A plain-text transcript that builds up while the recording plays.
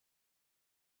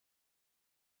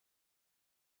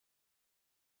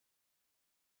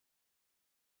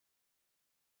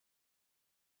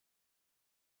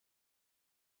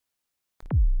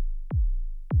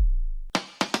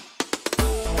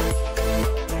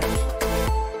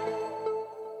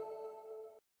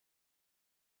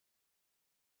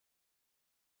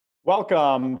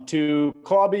Welcome to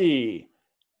Clubby.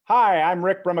 Hi, I'm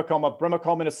Rick Brimacombe of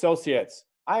Brimacombe and Associates.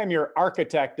 I am your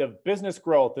architect of business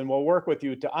growth and will work with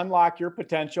you to unlock your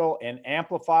potential and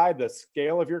amplify the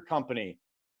scale of your company.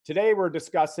 Today, we're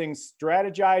discussing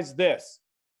Strategize This,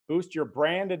 boost your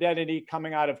brand identity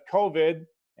coming out of COVID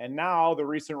and now the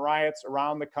recent riots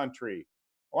around the country.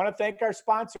 I want to thank our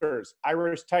sponsors,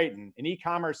 Irish Titan, an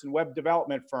e-commerce and web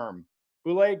development firm,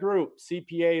 Boulay Group,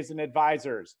 CPAs and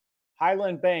advisors,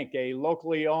 Highland Bank, a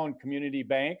locally owned community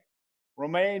bank,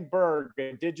 Romaine Berg,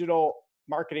 a digital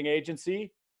marketing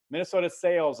agency, Minnesota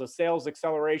Sales, a sales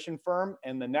acceleration firm,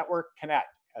 and the Network Connect,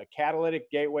 a catalytic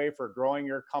gateway for growing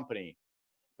your company.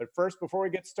 But first, before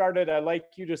we get started, I'd like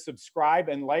you to subscribe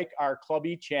and like our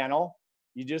Clubby channel.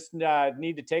 You just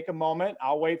need to take a moment.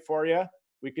 I'll wait for you.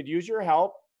 We could use your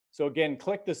help. So again,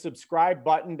 click the subscribe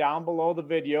button down below the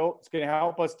video. It's going to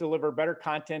help us deliver better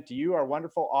content to you, our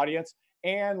wonderful audience,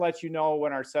 and let you know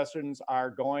when our sessions are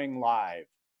going live.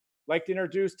 I'd like to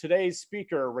introduce today's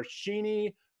speaker,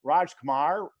 Roshini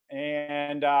Rajkumar,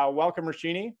 and welcome,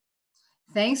 Roshini.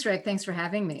 Thanks, Rick. Thanks for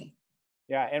having me.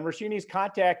 Yeah, and Roshini's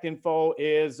contact info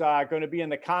is going to be in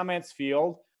the comments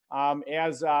field,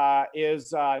 as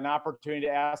is an opportunity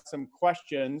to ask some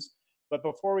questions. But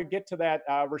before we get to that,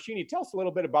 Roshini, tell us a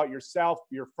little bit about yourself,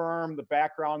 your firm, the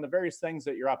background, the various things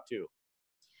that you're up to.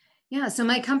 Yeah, so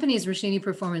my company is Roshini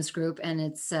Performance Group, and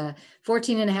it's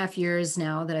 14 and a half years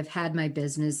now that I've had my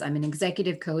business. I'm an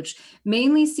executive coach,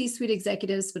 mainly C-suite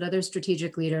executives, but other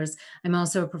strategic leaders. I'm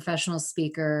also a professional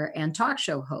speaker and talk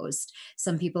show host.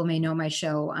 Some people may know my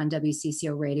show on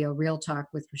WCCO Radio, Real Talk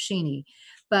with Roshini.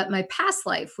 But my past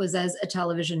life was as a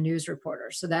television news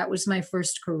reporter. So that was my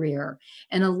first career.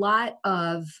 And a lot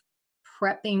of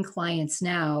prepping clients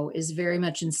now is very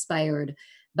much inspired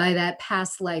by that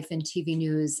past life in TV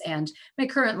news and my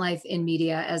current life in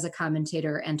media as a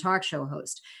commentator and talk show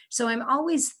host. So I'm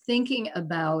always thinking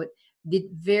about the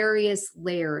various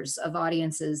layers of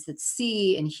audiences that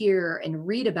see and hear and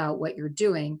read about what you're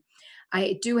doing.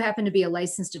 I do happen to be a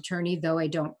licensed attorney, though I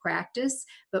don't practice,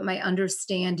 but my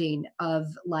understanding of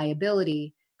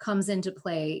liability comes into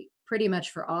play pretty much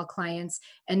for all clients.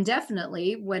 And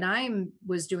definitely when I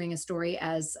was doing a story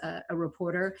as a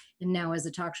reporter and now as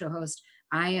a talk show host,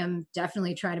 I am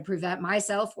definitely trying to prevent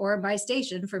myself or my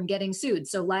station from getting sued.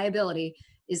 So liability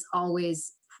is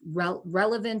always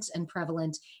relevant and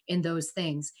prevalent in those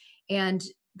things. And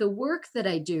the work that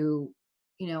I do,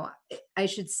 I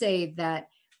should say that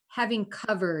having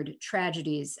covered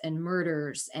tragedies and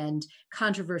murders and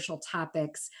controversial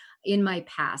topics in my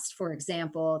past, for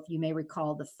example, if you may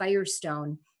recall the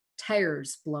Firestone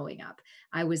tires blowing up.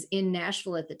 I was in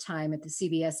Nashville at the time at the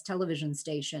CBS television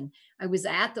station. I was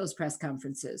at those press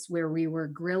conferences where we were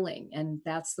grilling, and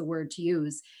that's the word to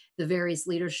use, the various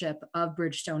leadership of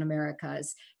Bridgestone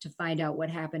Americas to find out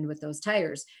what happened with those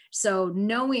tires. So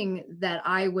knowing that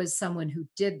I was someone who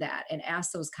did that and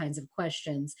asked those kinds of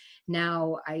questions,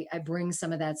 now I bring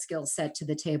some of that skill set to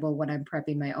the table when I'm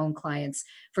prepping my own clients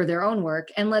for their own work.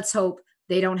 And let's hope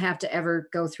they don't have to ever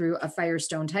go through a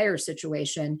Firestone tire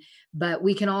situation, but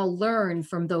we can all learn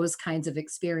from those kinds of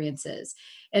experiences.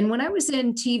 And when I was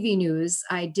in TV news,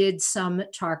 I did some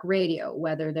talk radio,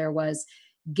 whether there was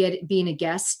being a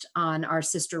guest on our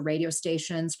sister radio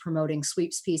stations, promoting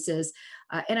sweeps pieces.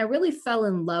 And I really fell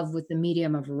in love with the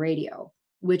medium of radio,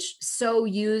 which so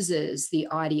uses the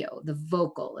audio, the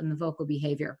vocal, and the vocal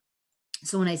behavior.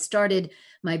 So when I started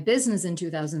my business in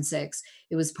 2006,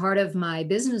 it was part of my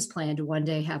business plan to one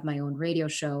day have my own radio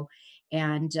show.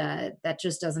 And that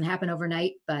just doesn't happen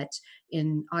overnight. But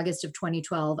in August of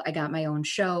 2012, I got my own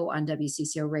show on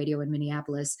WCCO Radio in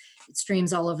Minneapolis. It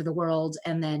streams all over the world.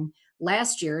 And then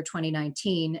last year,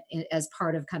 2019, as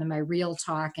part of kind of my real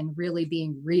talk and really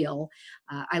being real,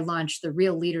 I launched the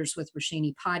Real Leaders with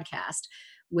Roshini podcast,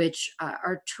 which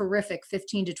are terrific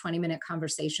 15 to 20 minute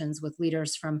conversations with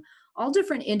leaders from all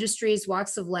different industries,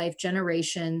 walks of life,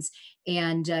 generations,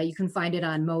 and you can find it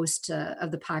on most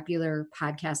of the popular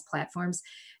podcast platforms.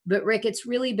 But Rick, it's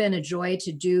really been a joy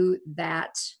to do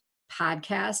that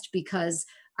podcast because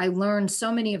I learned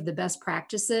so many of the best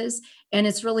practices, and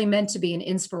it's really meant to be an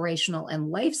inspirational and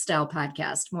lifestyle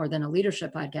podcast more than a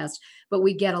leadership podcast, but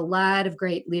we get a lot of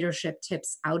great leadership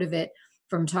tips out of it,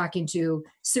 from talking to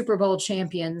Super Bowl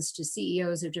champions to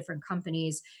CEOs of different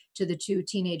companies to the two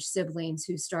teenage siblings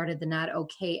who started the Not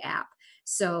Okay app.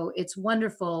 So it's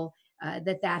wonderful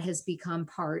that has become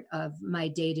part of my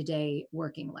day-to-day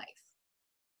working life.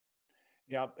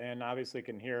 Yep, and obviously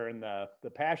can hear in the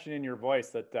passion in your voice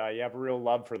that you have a real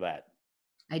love for that.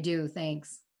 I do,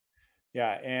 thanks.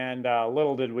 Yeah, and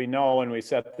little did we know when we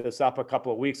set this up a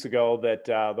couple of weeks ago that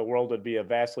the world would be a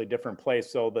vastly different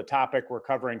place. So the topic we're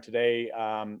covering today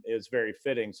is very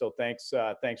fitting. So thanks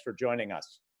for joining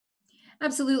us.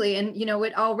 Absolutely. And,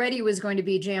 it already was going to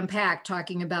be jam packed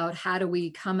talking about how do we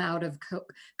come out of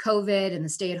COVID and the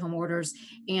stay at home orders.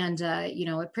 And,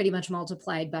 it pretty much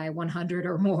multiplied by 100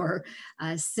 or more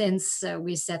since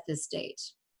we set this date.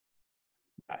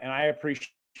 And I appreciate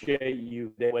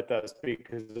you being with us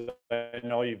because I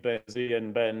know you've been busy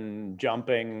and been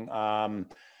jumping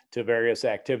to various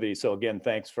activities. So again,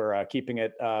 thanks for keeping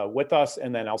it with us,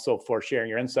 and then also for sharing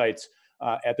your insights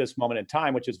at this moment in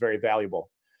time, which is very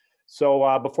valuable.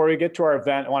 So before we get to our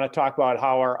event, I want to talk about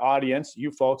how our audience, you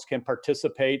folks, can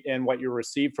participate in what you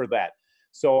receive for that.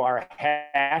 So our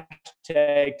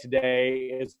hashtag today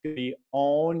is going to be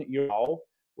Own Your Wow,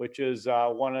 which is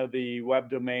one of the web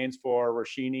domains for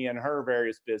Roshini and her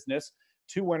various business.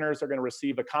 Two winners are going to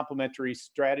receive a complimentary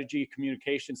strategy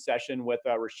communication session with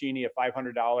Roshini, a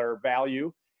 $500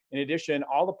 value. In addition,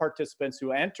 all the participants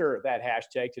who enter that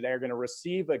hashtag today are going to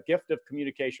receive a gift of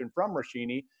communication from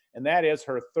Roshini, and that is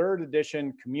her third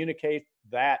edition Communicate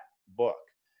That book.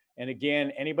 And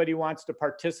again, anybody who wants to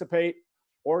participate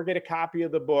or get a copy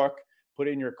of the book, put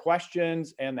in your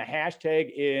questions, and the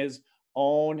hashtag is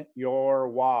Own Your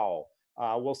Wow.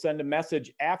 We'll send a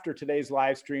message after today's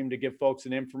live stream to give folks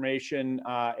an information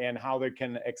and how they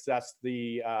can access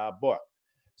the book.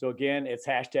 So again, it's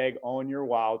hashtag Own Your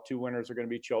Wow. Two winners are going to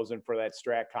be chosen for that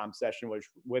StratCom session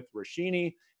with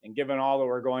Roshini. And given all that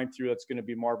we're going through, it's going to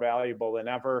be more valuable than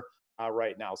ever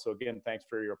right now. So again, thanks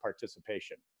for your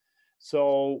participation.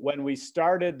 So when we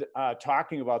started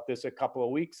talking about this a couple of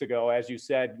weeks ago, as you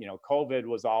said, COVID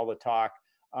was all the talk.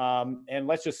 And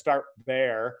let's just start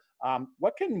there.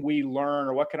 What can we learn,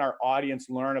 or what can our audience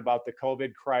learn about the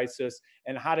COVID crisis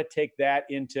and how to take that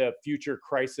into future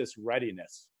crisis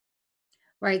readiness?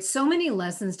 Right. So many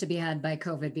lessons to be had by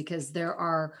COVID because there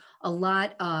are a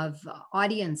lot of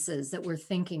audiences that we're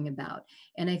thinking about.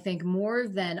 And I think more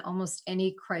than almost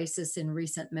any crisis in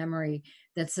recent memory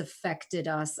that's affected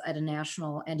us at a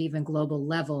national and even global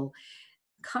level,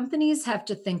 companies have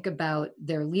to think about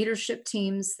their leadership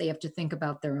teams, they have to think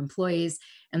about their employees,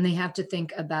 and they have to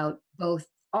think about both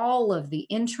all of the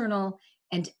internal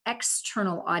and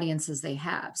external audiences they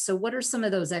have. So, what are some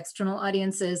of those external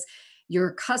audiences?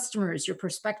 Your customers, your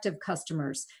prospective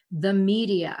customers, the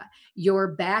media, your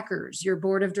backers, your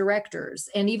board of directors.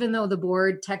 And even though the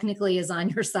board technically is on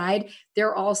your side,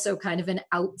 they're also kind of an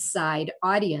outside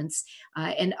audience,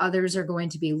 and others are going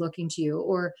to be looking to you.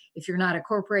 Or if you're not a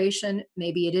corporation,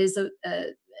 maybe it is a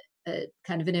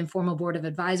kind of an informal board of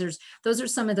advisors. Those are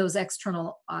some of those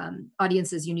external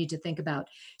audiences you need to think about.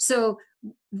 So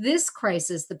this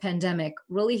crisis, the pandemic,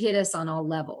 really hit us on all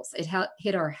levels. It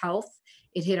hit our health,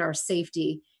 it hit our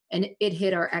safety, and it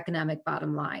hit our economic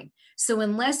bottom line. So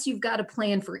unless you've got a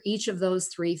plan for each of those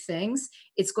three things,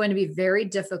 it's going to be very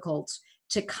difficult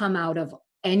to come out of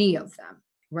any of them,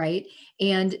 right?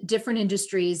 And different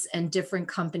industries and different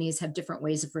companies have different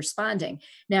ways of responding.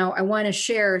 Now, I want to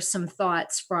share some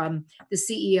thoughts from the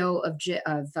CEO of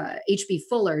H.B.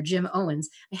 Fuller, Jim Owens.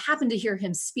 I happened to hear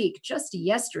him speak just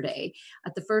yesterday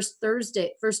at the first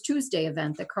Tuesday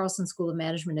event that Carlson School of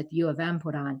Management at the U of M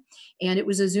put on. And it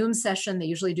was a Zoom session. They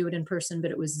usually do it in person,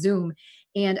 but it was Zoom.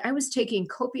 And I was taking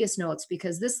copious notes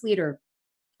because this leader,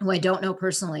 who I don't know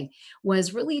personally,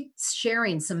 was really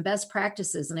sharing some best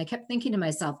practices. And I kept thinking to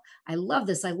myself, I love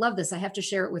this. I love this. I have to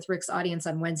share it with Rick's audience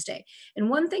on Wednesday. And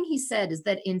one thing he said is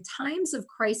that in times of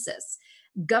crisis,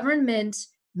 government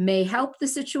may help the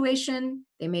situation,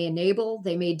 they may enable,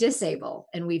 they may disable.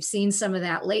 And we've seen some of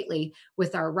that lately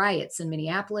with our riots in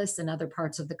Minneapolis and other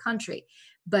parts of the country.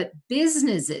 But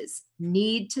businesses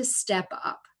need to step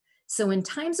up. So in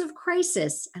times of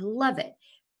crisis, I love it.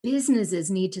 Businesses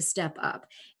need to step up.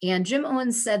 And Jim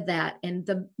Owens said that. And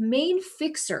the main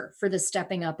fixer for the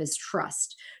stepping up is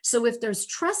trust. So if there's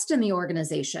trust in the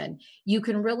organization, you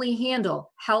can really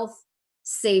handle health,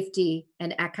 safety,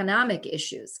 and economic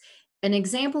issues. An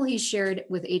example he shared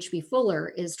with H.B.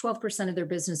 Fuller is 12% of their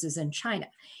businesses in China.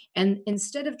 And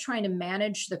instead of trying to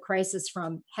manage the crisis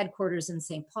from headquarters in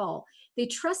St. Paul, they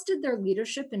trusted their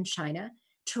leadership in China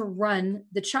to run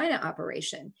the China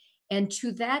operation. And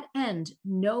to that end,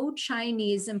 no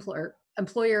Chinese employee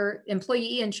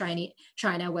in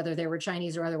China, whether they were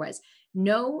Chinese or otherwise,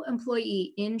 no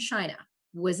employee in China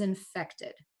was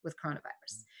infected with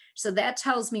coronavirus. So that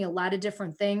tells me a lot of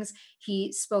different things.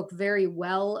 He spoke very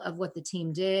well of what the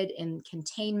team did in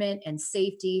containment and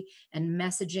safety and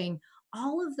messaging.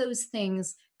 All of those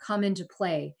things come into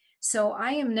play. So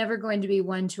I am never going to be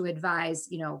one to advise,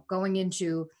 going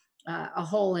into a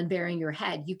hole in burying your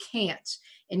head. You can't.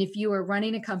 And if you are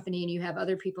running a company and you have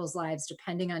other people's lives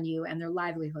depending on you and their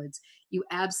livelihoods, you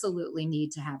absolutely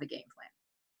need to have a game plan.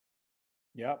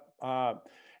 Yep.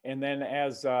 And then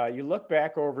as you look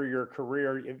back over your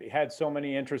career, you've had so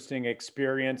many interesting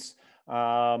experience,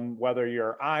 whether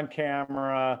you're on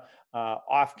camera,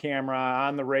 off camera,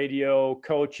 on the radio,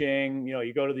 coaching,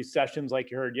 you go to these sessions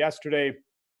like you heard yesterday.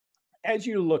 As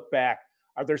you look back,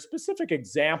 are there specific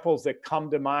examples that come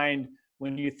to mind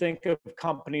when you think of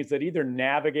companies that either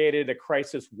navigated a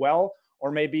crisis well,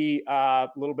 or maybe a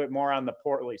little bit more on the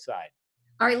poorly side?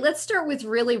 All right, let's start with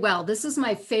really well. This is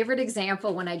my favorite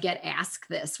example when I get asked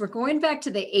this. We're going back to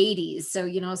the 80s. So,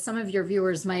 some of your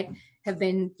viewers might have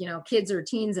been, kids or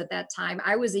teens at that time.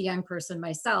 I was a young person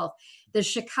myself. The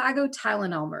Chicago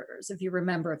Tylenol murders, if you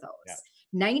remember those. Yeah.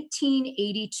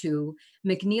 1982,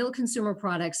 McNeil Consumer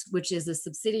Products, which is a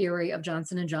subsidiary of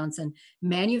Johnson & Johnson,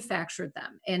 manufactured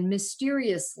them. And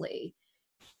mysteriously,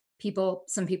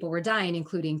 some people were dying,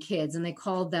 including kids, and they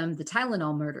called them the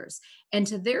Tylenol murders. And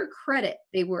to their credit,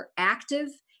 they were active.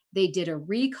 They did a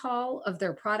recall of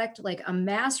their product, like a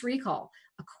mass recall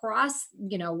across,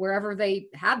 wherever they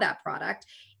had that product,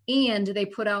 and they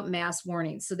put out mass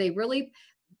warnings. So they really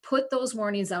put those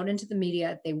warnings out into the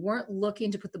media. They weren't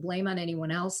looking to put the blame on anyone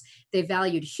else. They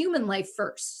valued human life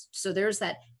first. So there's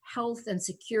that health and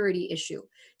security issue.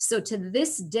 So to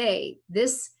this day,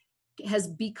 this has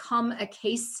become a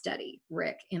case study,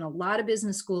 Rick, in a lot of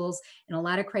business schools and a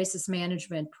lot of crisis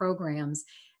management programs.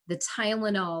 The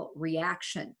Tylenol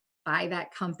reaction by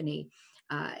that company.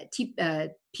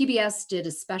 PBS did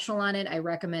a special on it. I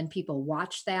recommend people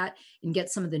watch that and get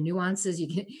some of the nuances.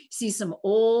 You can see some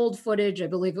old footage. I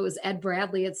believe it was Ed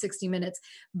Bradley at 60 Minutes.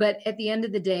 But at the end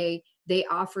of the day, they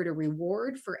offered a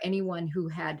reward for anyone who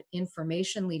had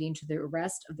information leading to the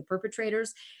arrest of the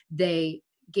perpetrators. They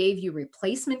gave you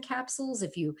replacement capsules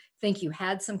if you think you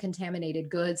had some contaminated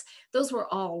goods. Those were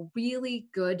all really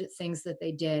good things that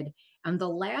they did. And the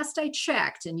last I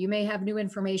checked, and you may have new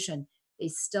information, they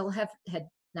still had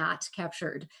not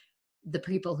captured the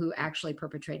people who actually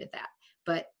perpetrated that.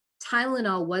 But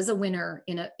Tylenol was a winner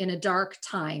in a dark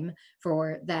time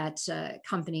for that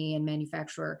company and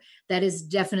manufacturer. That is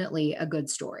definitely a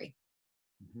good story.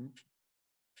 Mm-hmm.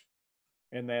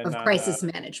 And then of crisis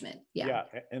management. Yeah.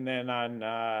 And then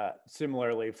on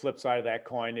similarly, flip side of that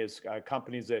coin is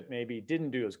companies that maybe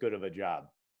didn't do as good of a job.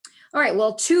 All right.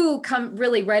 Well, two come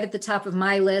really right at the top of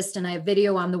my list, and I have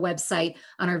video on the website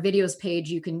on our videos page.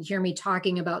 You can hear me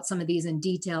talking about some of these in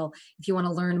detail if you want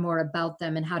to learn more about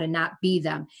them and how to not be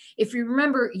them. If you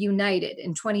remember United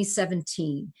in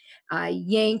 2017,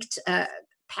 yanked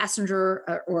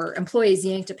passenger or employees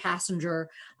yanked a passenger,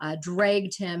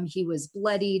 dragged him. He was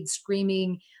bloodied,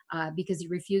 screaming because he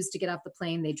refused to get off the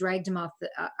plane. They dragged him off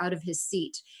out of his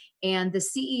seat. And the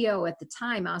CEO at the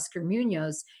time, Oscar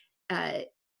Munoz,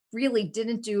 really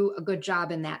didn't do a good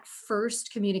job in that first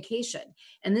communication.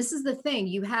 And this is the thing,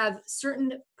 you have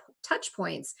certain touch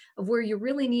points of where you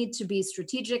really need to be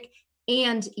strategic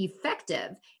and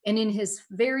effective. And in his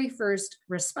very first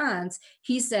response,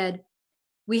 he said,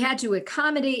 we had to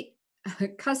accommodate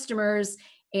customers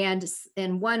and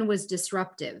one was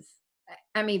disruptive.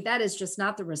 I mean, that is just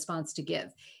not the response to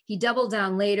give. He doubled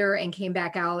down later and came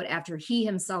back out after he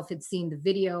himself had seen the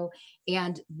video.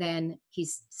 And then he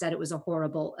said it was a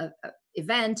horrible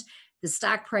event. The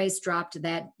stock price dropped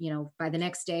that, by the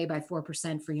next day by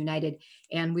 4% for United.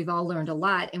 And we've all learned a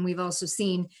lot. And we've also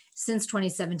seen since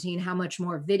 2017 how much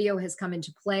more video has come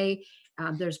into play.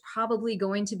 There's probably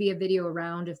going to be a video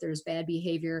around if there's bad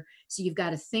behavior. So you've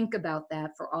got to think about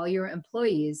that for all your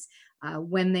employees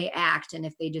when they act and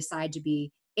if they decide to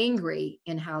be angry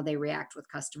in how they react with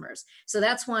customers. So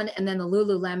that's one. And then the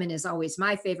Lululemon is always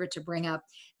my favorite to bring up.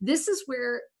 This is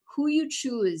where who you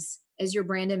choose as your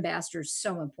brand ambassador is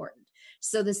so important.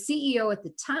 So the CEO at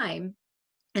the time,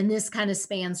 and this kind of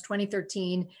spans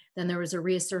 2013, then there was a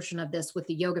reassertion of this with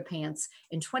the yoga pants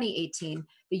in 2018,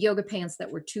 the yoga pants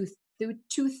that were too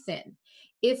thin.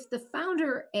 If the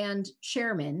founder and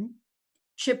chairman,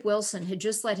 Chip Wilson, had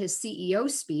just let his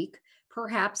CEO speak,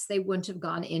 perhaps they wouldn't have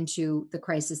gone into the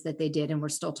crisis that they did, and we're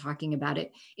still talking about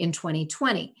it in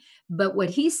 2020. But what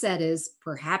he said is,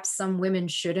 perhaps some women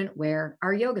shouldn't wear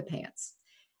our yoga pants.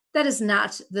 That is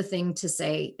not the thing to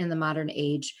say in the modern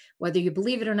age. Whether you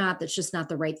believe it or not, that's just not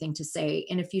the right thing to say.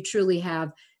 And if you truly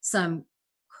have some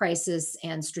crisis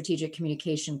and strategic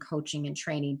communication coaching and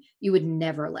training, you would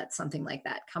never let something like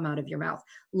that come out of your mouth,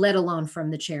 let alone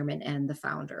from the chairman and the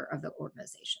founder of the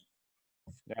organization.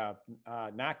 Yeah,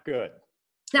 not good.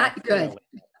 Not good.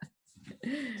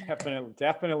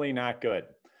 Definitely not good.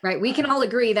 Right. We can all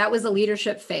agree that was a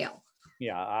leadership fail.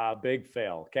 Yeah, big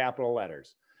fail, capital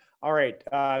letters. All right.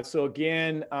 So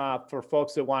again, for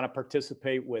folks that want to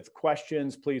participate with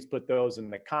questions, please put those in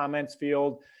the comments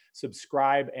field.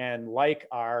 Subscribe and like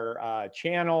our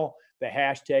channel. The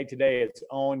hashtag today is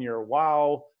Own Your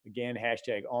Wow. Again,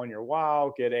 hashtag Own Your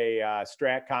Wow. Get a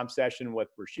StratCom session with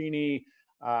Roshini,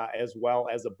 as well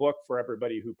as a book for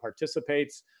everybody who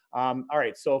participates. All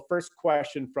right. So first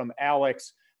question from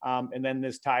Alex. And then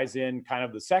this ties in kind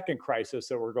of the second crisis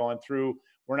that we're going through.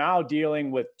 We're now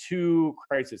dealing with two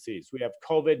crises. We have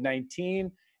COVID-19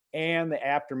 and the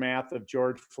aftermath of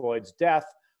George Floyd's death.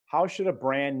 How should a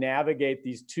brand navigate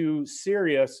these two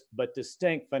serious but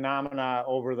distinct phenomena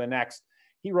over the next,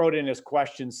 he wrote in his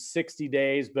question, 60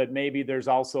 days, but maybe there's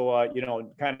also a,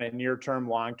 kind of near-term,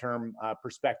 long-term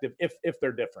perspective if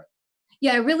they're different.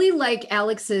 Yeah, I really like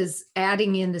Alex's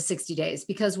adding in the 60 days,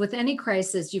 because with any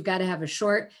crisis, you've got to have a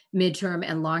short, midterm,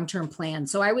 and long-term plan.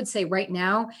 So I would say right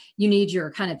now, you need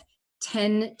your kind of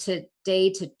 10 to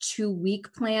 2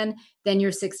 week plan, then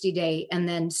your 60-day, and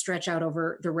then stretch out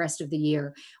over the rest of the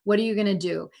year. What are you going to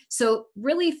do? So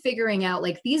really figuring out,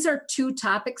 like, these are two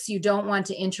topics you don't want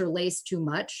to interlace too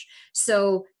much.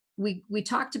 So we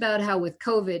talked about how with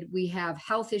COVID, we have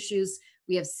health issues,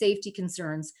 we have safety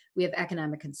concerns, we have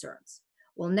economic concerns.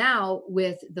 Well, now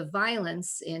with the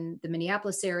violence in the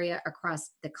Minneapolis area,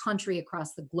 across the country,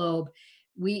 across the globe,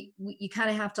 you kind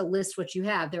of have to list what you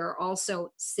have. There are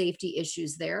also safety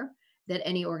issues there that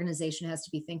any organization has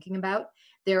to be thinking about.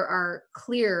 There are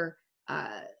clear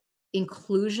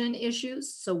inclusion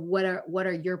issues. So what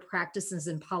are your practices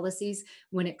and policies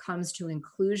when it comes to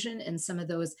inclusion and some of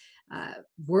those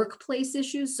workplace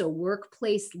issues? So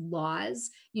workplace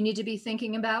laws you need to be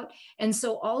thinking about. And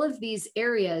so all of these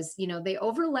areas, they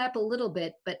overlap a little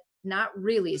bit, but not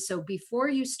really. So before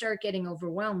you start getting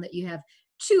overwhelmed that you have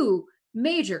two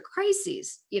major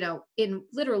crises, in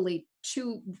literally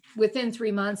within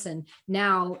 3 months and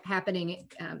now happening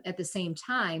at the same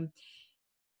time,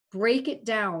 break it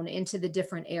down into the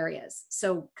different areas.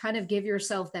 So kind of give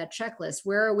yourself that checklist.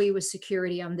 Where are we with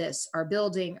security on this, our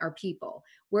building, our people?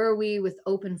 Where are we with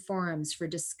open forums for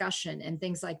discussion and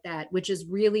things like that, which is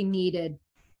really needed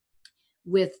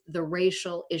with the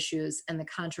racial issues and the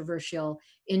controversial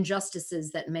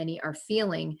injustices that many are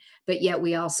feeling, but yet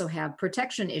we also have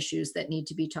protection issues that need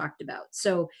to be talked about.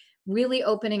 So really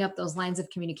opening up those lines of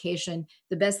communication.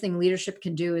 The best thing leadership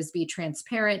can do is be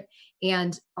transparent,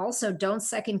 and also don't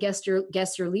second guess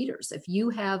your leaders. If you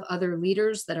have other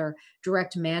leaders that are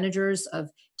direct managers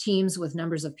of teams with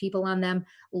numbers of people on them,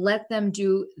 let them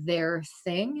do their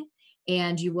thing,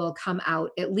 and you will come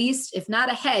out, at least, if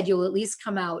not ahead, you'll at least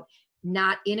come out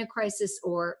not in a crisis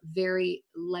or very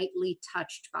lightly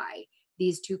touched by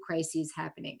these two crises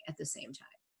happening at the same time.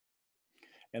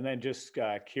 And then just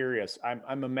curious,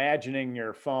 I'm imagining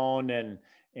your phone and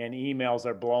emails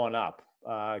are blowing up,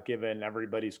 given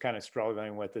everybody's kind of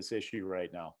struggling with this issue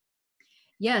right now.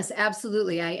 Yes,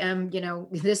 absolutely. I am,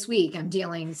 this week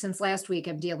since last week,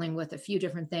 I'm dealing with a few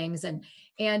different things. And,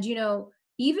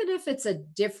 even if it's a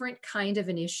different kind of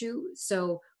an issue.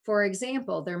 So for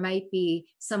example, there might be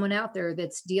someone out there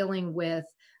that's dealing with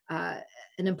an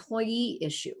employee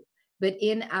issue, but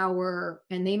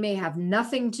and they may have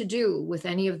nothing to do with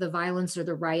any of the violence or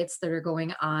the riots that are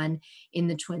going on in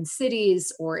the Twin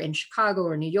Cities or in Chicago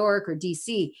or New York or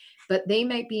DC, but they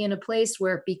might be in a place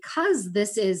where, because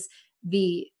this is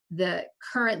the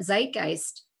current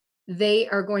zeitgeist, they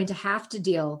are going to have to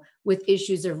deal with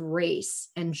issues of race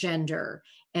and gender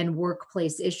and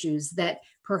workplace issues that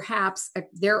perhaps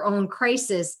their own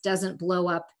crisis doesn't blow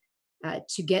up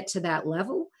to get to that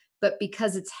level. But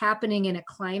because it's happening in a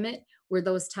climate where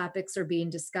those topics are being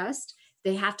discussed,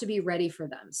 they have to be ready for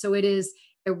them. So it is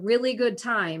a really good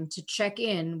time to check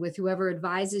in with whoever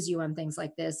advises you on things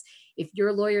like this. If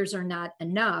your lawyers are not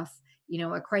enough,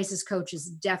 a crisis coach is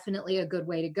definitely a good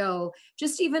way to go.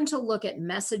 Just even to look at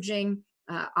messaging.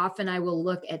 Often I will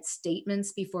look at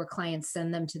statements before clients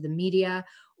send them to the media,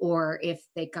 or if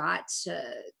they got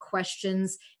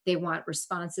questions, they want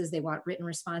responses, they want written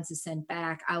responses sent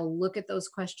back. I'll look at those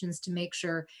questions to make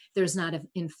sure there's not an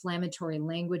inflammatory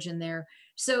language in there.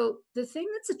 So the thing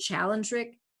that's a challenge,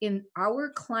 Rick, in our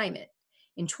climate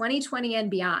in 2020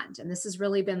 and beyond, and this has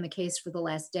really been the case for the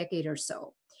last decade or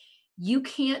so, you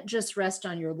can't just rest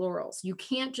on your laurels. You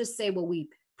can't just say, well, we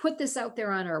put this out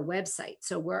there on our website,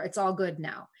 so it's all good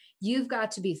now. You've got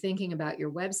to be thinking about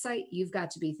your website. You've got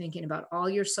to be thinking about all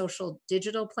your social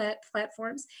digital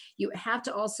platforms. You have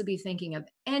to also be thinking of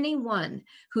anyone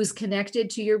who's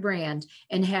connected to your brand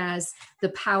and has the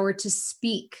power to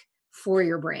speak for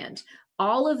your brand.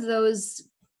 All of those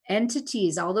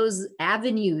entities, all those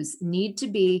avenues need to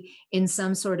be in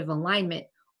some sort of alignment,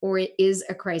 or it is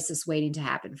a crisis waiting to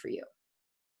happen for you.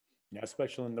 Yeah,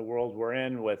 especially in the world we're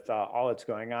in with all that's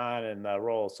going on and the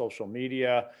role of social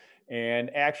media.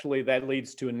 And actually, that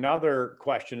leads to another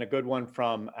question, a good one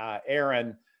from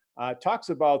Aaron. Talks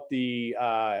about the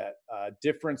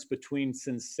difference between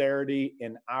sincerity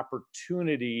and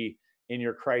opportunity in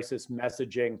your crisis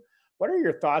messaging. What are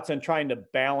your thoughts on trying to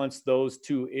balance those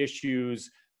two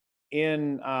issues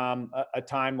in a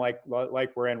time like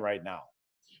we're in right now?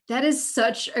 That is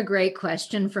such a great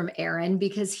question from Aaron,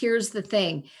 because here's the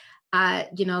thing.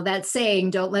 That saying,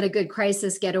 don't let a good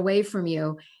crisis get away from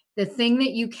you. The thing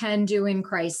that you can do in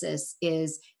crisis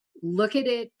is look at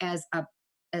it as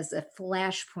a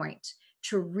flashpoint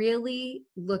to really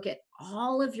look at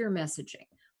all of your messaging,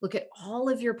 look at all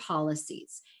of your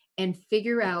policies, and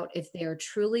figure out if they are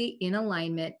truly in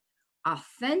alignment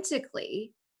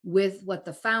authentically with what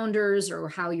the founders or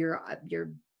how your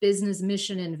business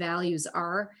mission and values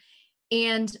are,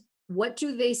 and what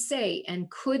do they say, and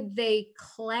could they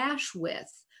clash with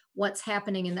what's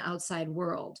happening in the outside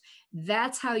world?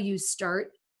 That's how you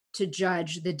start to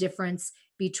judge the difference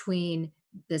between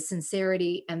the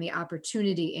sincerity and the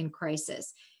opportunity in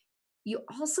crisis. You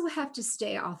also have to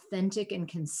stay authentic and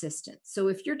consistent. So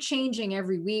if you're changing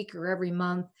every week or every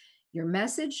month your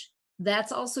message,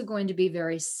 that's also going to be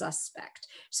very suspect.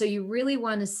 So you really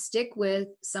want to stick with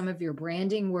some of your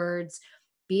branding words.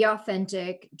 Be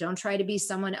authentic. Don't try to be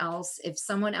someone else. If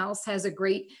someone else has a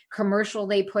great commercial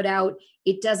they put out,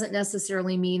 it doesn't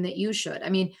necessarily mean that you should. I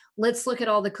mean, let's look at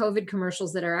all the COVID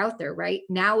commercials that are out there, right?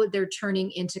 Now they're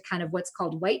turning into kind of what's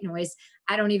called white noise.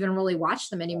 I don't even really watch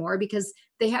them anymore because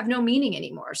they have no meaning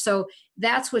anymore. So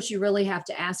that's what you really have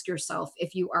to ask yourself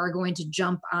if you are going to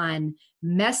jump on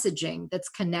messaging that's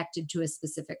connected to a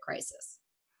specific crisis.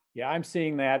 Yeah, I'm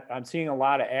seeing that. I'm seeing a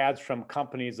lot of ads from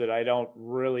companies that I don't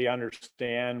really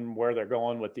understand where they're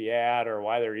going with the ad or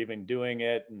why they're even doing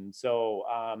it. And so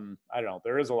I don't know.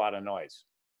 There is a lot of noise.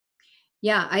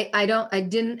 Yeah, I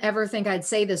didn't ever think I'd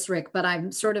say this, Rick, but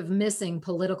I'm sort of missing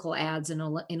political ads in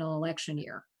an election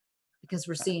year, because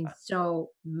we're seeing so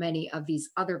many of these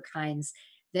other kinds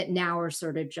that now are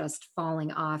sort of just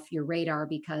falling off your radar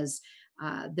because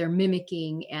they're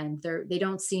mimicking, and they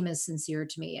don't seem as sincere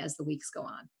to me as the weeks go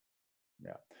on.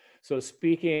 Yeah. So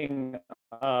speaking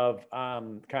of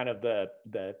kind of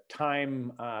the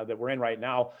time that we're in right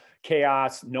now,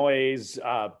 chaos, noise,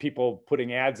 people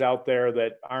putting ads out there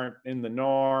that aren't in the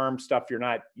norm, stuff you're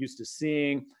not used to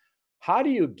seeing. How do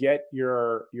you get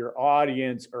your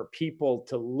audience or people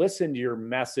to listen to your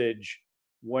message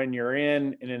when you're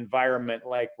in an environment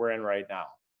like we're in right now?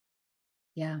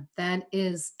 Yeah, that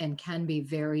is and can be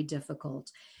very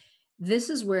difficult.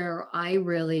 This is where I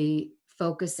really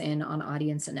focus in on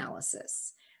audience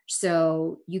analysis.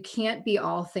 So you can't be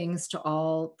all things to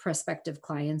all prospective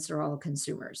clients or all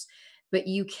consumers, but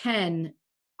you can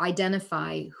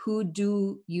identify who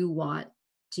do you want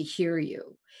to hear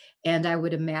you. And I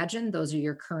would imagine those are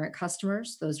your current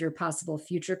customers, those are your possible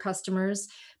future customers,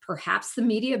 perhaps the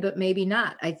media, but maybe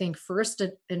not. I think first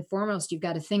and foremost, you've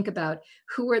got to think about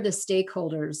who are the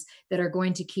stakeholders that are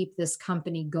going to keep this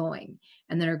company going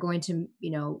and that are going to,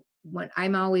 what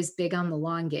I'm always big on the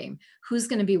long game. Who's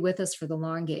going to be with us for the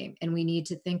long game? And we need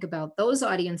to think about those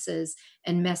audiences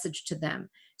and message to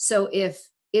them. So if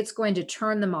it's going to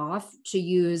turn them off to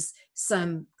use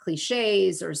some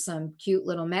cliches or some cute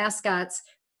little mascots,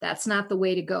 that's not the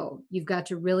way to go. You've got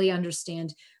to really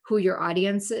understand who your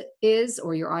audience is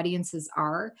or your audiences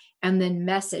are, and then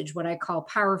message, what I call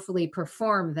powerfully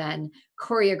perform, then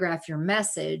choreograph your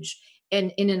message.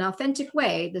 And in an authentic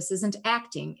way, this isn't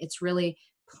acting, it's really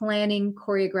planning,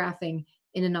 choreographing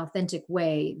in an authentic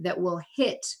way that will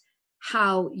hit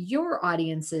how your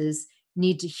audiences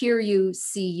need to hear you,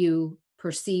 see you,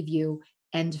 perceive you,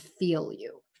 and feel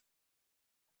you.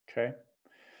 Okay.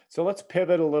 So let's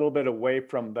pivot a little bit away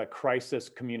from the crisis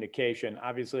communication.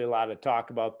 Obviously, a lot to talk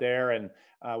about there, and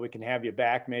we can have you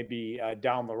back maybe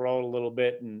down the road a little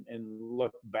bit and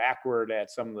look backward at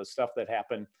some of the stuff that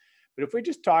happened. But if we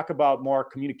just talk about more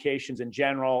communications in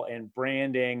general and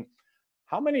branding,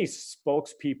 how many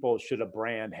spokespeople should a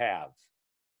brand have?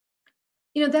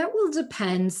 That will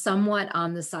depend somewhat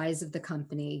on the size of the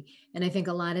company. And I think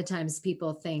a lot of times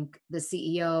people think the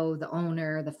CEO, the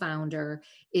owner, the founder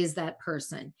is that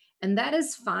person. And that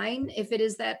is fine if it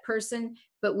is that person,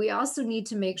 but we also need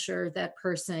to make sure that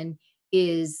person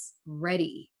is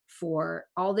ready for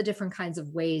all the different kinds of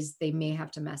ways they may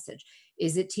have to message.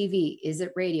 Is it TV? Is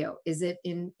it radio? Is it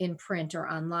in print or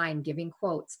online, giving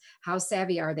quotes? How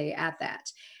savvy are they at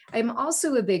that? I'm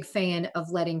also a big fan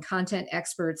of letting content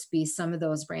experts be some of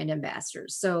those brand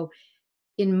ambassadors. So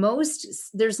in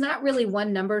most, there's not really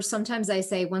one number. Sometimes I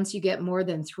say once you get more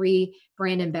than 3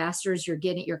 brand ambassadors,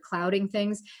 you're clouding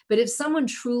things. But if someone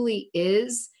truly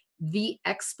is the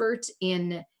expert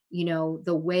in,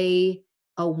 the way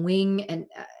an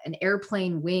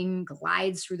airplane wing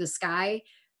glides through the sky,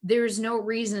 there's no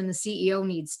reason the CEO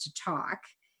needs to talk.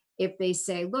 If they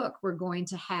say, look, we're going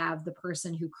to have the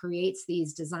person who creates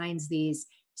these, designs these,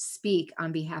 speak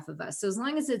on behalf of us. So as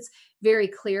long as it's very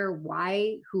clear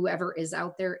why whoever is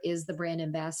out there is the brand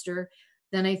ambassador,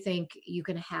 then I think you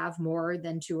can have more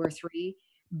than 2 or 3.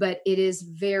 But it is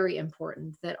very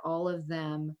important that all of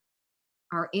them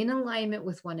are in alignment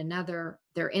with one another.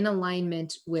 They're in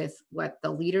alignment with what the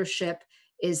leadership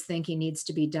is thinking needs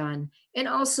to be done, and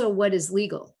also what is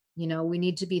legal. We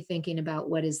need to be thinking about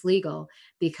what is legal,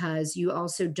 because you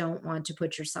also don't want to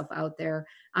put yourself out there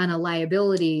on a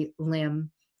liability limb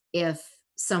if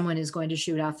someone is going to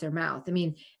shoot off their mouth. I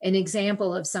mean, an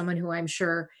example of someone who I'm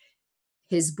sure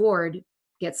his board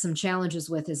gets some challenges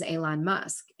with is Elon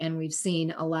Musk. And we've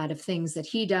seen a lot of things that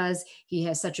he does. He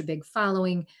has such a big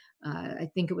following. I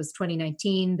think it was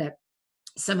 2019 that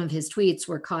some of his tweets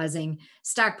were causing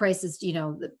stock prices,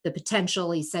 the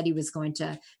potential. He said he was going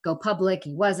to go public.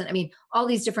 He wasn't. I mean, all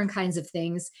these different kinds of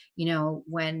things,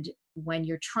 when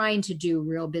you're trying to do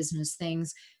real business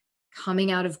things, coming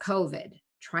out of COVID,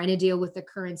 trying to deal with the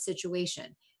current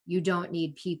situation, you don't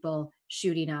need people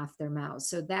shooting off their mouths.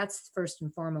 So that's first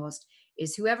and foremost,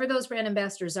 is whoever those brand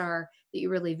ambassadors are, that you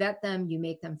really vet them, you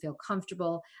make them feel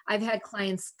comfortable. I've had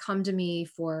clients come to me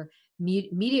for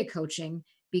media coaching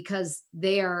because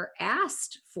they are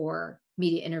asked for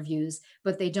media interviews,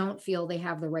 but they don't feel they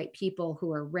have the right people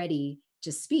who are ready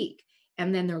to speak.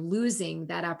 And then they're losing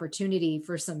that opportunity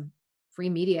for some free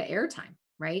media airtime,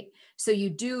 right? So you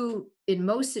do, in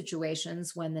most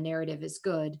situations, when the narrative is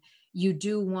good, you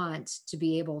do want to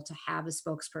be able to have a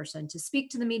spokesperson to speak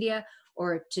to the media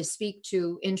or to speak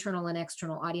to internal and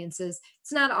external audiences.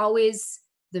 It's not always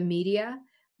the media,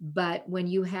 but when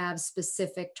you have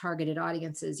specific targeted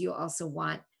audiences, you also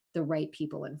want the right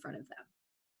people in front of them.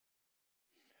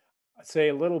 I'd say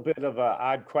a little bit of an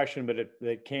odd question, but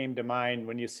it came to mind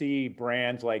when you see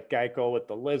brands like Geico with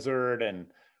the lizard and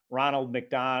Ronald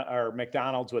McDonald, or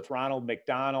McDonald's with Ronald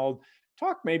McDonald.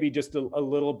 Talk maybe just a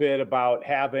little bit about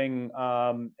having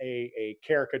a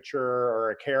caricature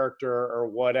or a character or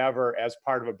whatever as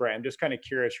part of a brand. I'm just kind of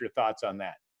curious your thoughts on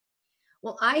that.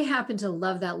 Well, I happen to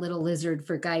love that little lizard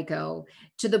for Geico,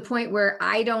 to the point where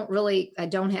I don't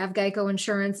have Geico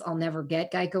insurance. I'll never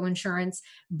get Geico insurance,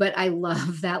 but I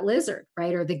love that lizard,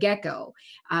 right? Or the gecko.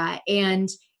 And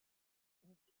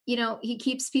he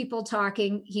keeps people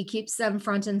talking. He keeps them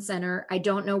front and center. I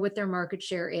don't know what their market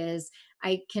share is.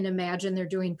 I can imagine they're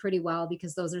doing pretty well,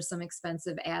 because those are some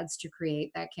expensive ads to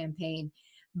create that campaign.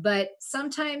 But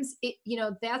sometimes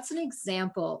that's an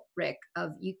example, Rick,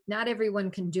 of not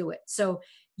everyone can do it. So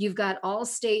you've got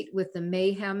Allstate with the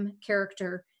mayhem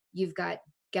character. You've got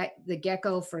the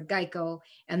gecko for Geico,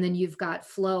 and then you've got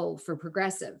Flow for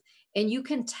Progressive. And you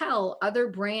can tell other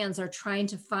brands are trying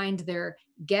to find their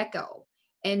gecko,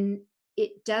 and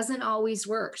it doesn't always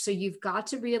work. So you've got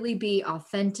to really be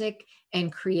authentic and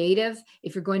creative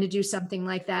if you're going to do something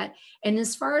like that. And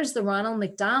as far as the Ronald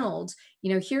McDonald,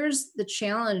 here's the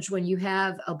challenge when you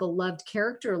have a beloved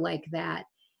character like that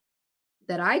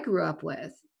I grew up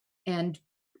with, and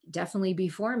definitely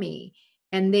before me,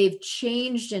 and they've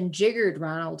changed and jiggered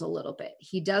Ronald a little bit.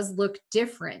 He does look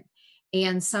different,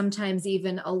 and sometimes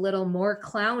even a little more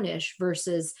clownish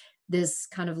versus this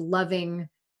kind of loving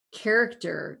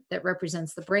character that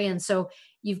represents the brand. So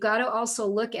you've got to also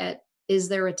look at, is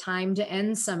there a time to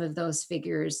end some of those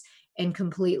figures and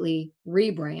completely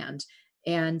rebrand?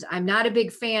 And I'm not a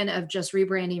big fan of just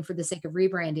rebranding for the sake of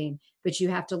rebranding, but you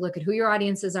have to look at who your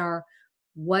audiences are,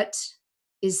 what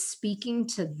is speaking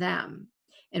to them,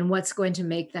 and what's going to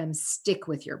make them stick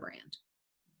with your brand.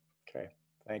 Okay,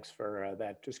 thanks for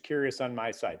that. Just curious on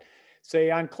my side.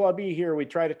 Say on Club E here, we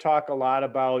try to talk a lot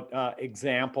about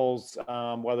examples,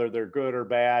 whether they're good or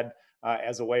bad,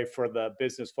 as a way for the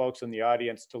business folks in the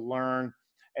audience to learn.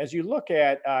 As you look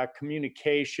at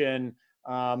communication,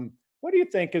 what do you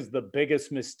think is the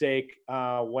biggest mistake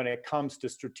when it comes to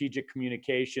strategic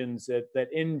communications that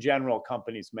in general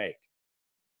companies make?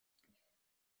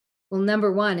 Well,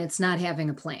 number one, it's not having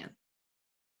a plan.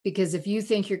 Because if you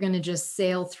think you're going to just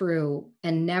sail through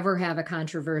and never have a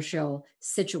controversial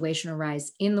situation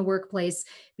arise in the workplace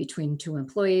between two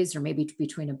employees, or maybe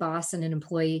between a boss and an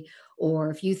employee,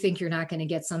 or if you think you're not going to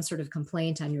get some sort of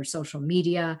complaint on your social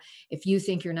media, if you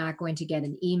think you're not going to get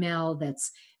an email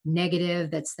that's negative,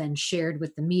 that's then shared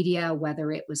with the media,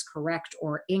 whether it was correct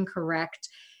or incorrect,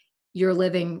 you're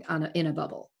living in a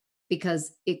bubble,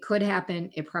 because it could happen.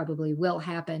 It probably will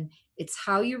happen. It's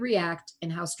how you react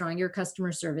and how strong your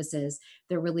customer service is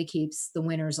that really keeps the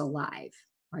winners alive,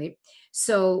 right?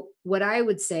 So, what I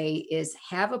would say is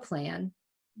have a plan.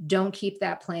 Don't keep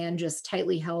that plan just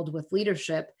tightly held with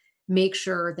leadership. Make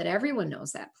sure that everyone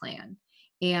knows that plan,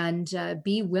 and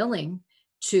be willing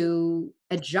to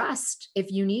adjust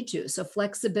if you need to. So,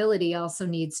 flexibility also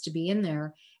needs to be in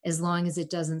there, as long as it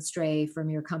doesn't stray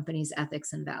from your company's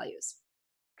ethics and values.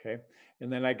 Okay.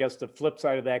 And then I guess the flip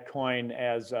side of that coin,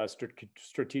 as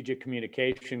strategic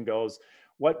communication goes,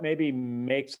 what maybe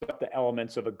makes up the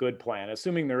elements of a good plan?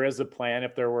 Assuming there is a plan,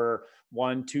 if there were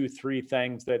one, two, three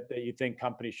things that you think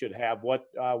companies should have,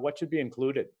 what should be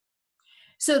included?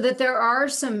 So that there are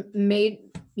some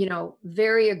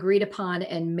very agreed upon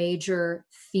and major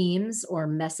themes or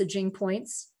messaging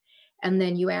points. And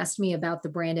then you asked me about the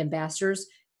brand ambassadors.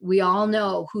 We all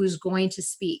know who's going to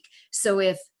speak. So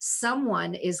if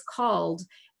someone is called,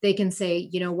 they can say,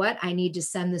 you know what, I need to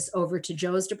send this over to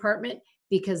Joe's department,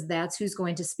 because that's who's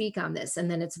going to speak on this.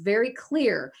 And then it's very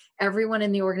clear. Everyone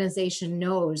in the organization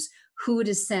knows who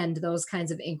to send those kinds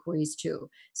of inquiries to.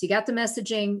 So you got the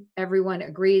messaging, everyone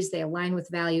agrees, they align with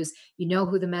values, you know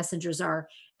who the messengers are.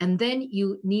 And then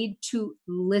you need to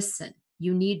listen.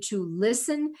 You need to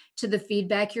listen to the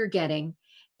feedback you're getting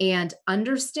and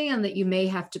understand that you may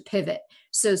have to pivot.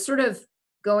 So, sort of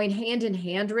going hand in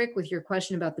hand, Rick, with your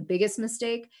question about the biggest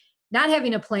mistake, not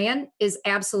having a plan is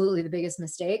absolutely the biggest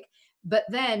mistake, but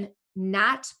then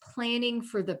not planning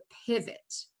for the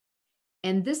pivot.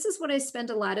 And this is what I spend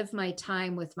a lot of my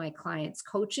time with my clients,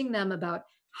 coaching them about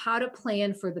how to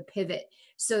plan for the pivot.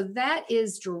 So that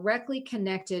is directly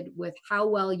connected with how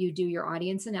well you do your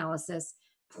audience analysis,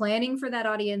 planning for that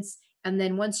audience. And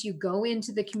then once you go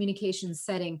into the communication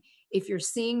setting, if you're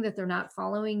seeing that they're not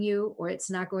following you or it's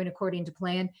not going according to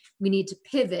plan, we need to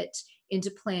pivot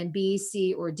into plan B,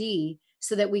 C, or D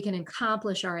so that we can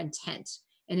accomplish our intent.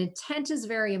 And intent is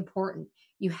very important.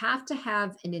 You have to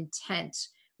have an intent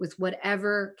with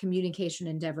whatever communication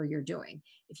endeavor you're doing.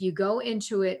 If you go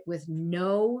into it with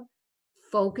no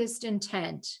focused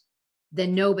intent,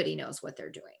 then nobody knows what they're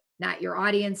doing, not your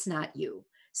audience, not you.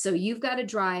 So you've got to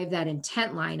drive that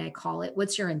intent line, I call it.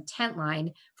 What's your intent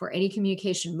line for any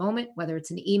communication moment, whether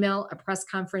it's an email, a press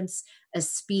conference, a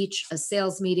speech, a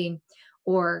sales meeting,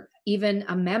 or even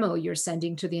a memo you're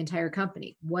sending to the entire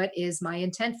company? What is my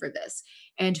intent for this?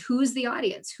 And who's the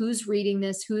audience? Who's reading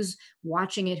this? Who's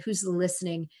watching it? Who's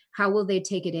listening? How will they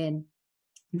take it in?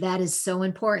 That is so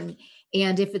important.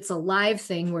 And if it's a live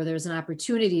thing where there's an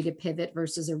opportunity to pivot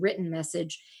versus a written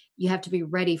message, you have to be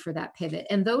ready for that pivot.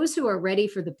 And those who are ready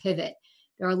for the pivot,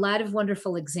 there are a lot of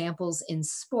wonderful examples in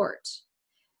sport.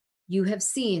 You have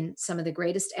seen some of the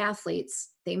greatest athletes.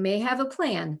 They may have a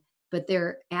plan, but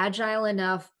they're agile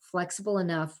enough, flexible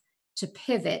enough to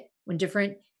pivot when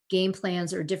different game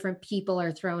plans or different people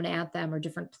are thrown at them or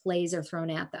different plays are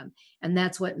thrown at them. And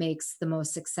that's what makes the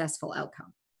most successful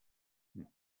outcome.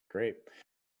 Great.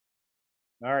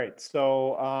 All right.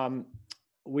 So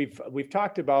we've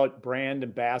talked about brand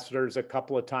ambassadors a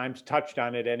couple of times, touched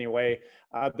on it anyway.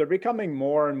 They're becoming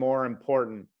more and more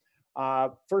important.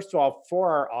 First of all, for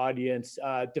our audience,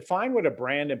 define what a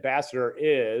brand ambassador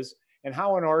is and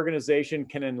how an organization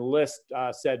can enlist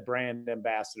said brand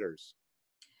ambassadors.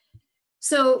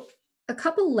 So a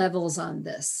couple levels on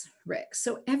this, Rick.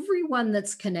 So everyone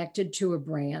that's connected to a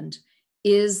brand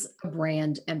is a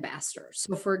brand ambassador.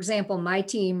 So for example, my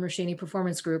team, Roshini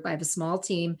Performance Group, I have a small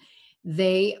team.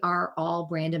 They are all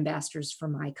brand ambassadors for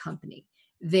my company.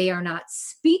 They are not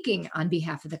speaking on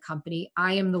behalf of the company.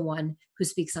 I am the one who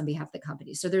speaks on behalf of the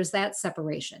company. So there's that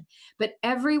separation. But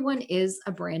everyone is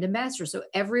a brand ambassador. So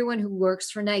everyone who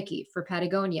works for Nike, for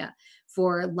Patagonia,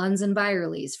 for Lunds and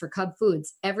Byerly's, for Cub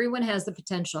Foods, everyone has the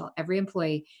potential, every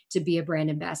employee, to be a brand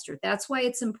ambassador. That's why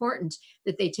it's important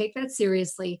that they take that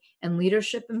seriously, and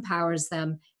leadership empowers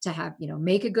them to have,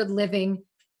 make a good living,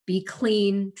 be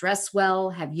clean, dress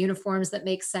well, have uniforms that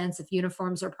make sense if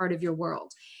uniforms are part of your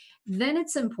world. Then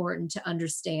it's important to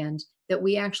understand that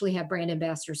we actually have brand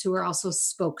ambassadors who are also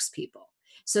spokespeople.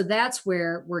 So that's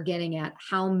where we're getting at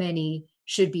how many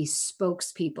should be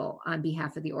spokespeople on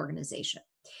behalf of the organization.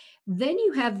 Then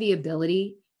you have the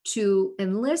ability to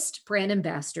enlist brand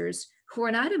ambassadors who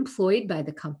are not employed by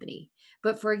the company,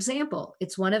 But for example,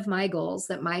 it's one of my goals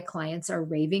that my clients are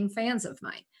raving fans of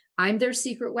mine. I'm their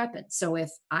secret weapon. So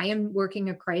if I am working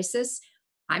a crisis,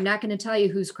 I'm not going to tell you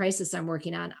whose crisis I'm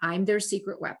working on. I'm their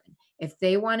secret weapon. If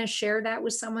they want to share that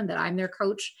with someone that I'm their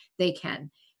coach, they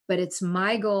can. But it's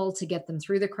my goal to get them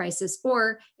through the crisis,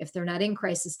 or if they're not in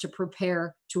crisis, to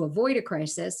prepare to avoid a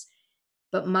crisis.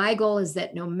 But my goal is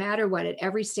that no matter what, at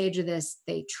every stage of this,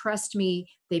 they trust me,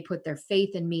 they put their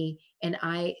faith in me, and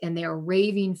they are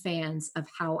raving fans of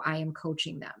how I am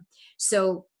coaching them.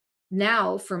 So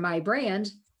now for my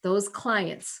brand, those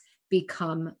clients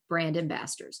become brand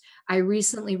ambassadors. I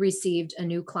recently received a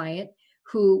new client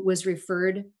who was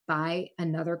referred by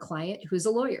another client who's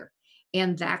a lawyer.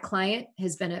 And that client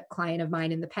has been a client of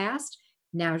mine in the past.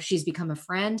 Now she's become a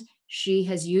friend. She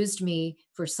has used me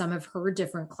for some of her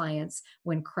different clients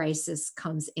when crisis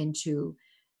comes into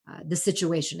the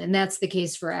situation. And that's the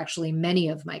case for actually many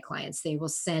of my clients. They will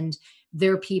send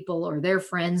their people or their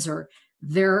friends or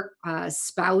their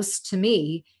spouse to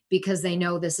me because they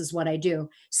know this is what I do.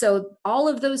 So all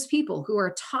of those people who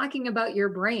are talking about your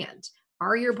brand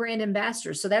are your brand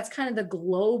ambassadors. So that's kind of the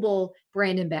global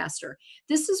brand ambassador.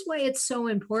 This is why it's so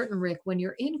important, Rick, when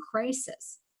you're in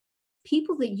crisis,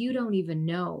 people that you don't even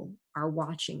know are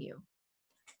watching you,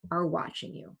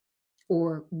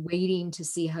 or waiting to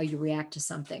see how you react to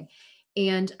something.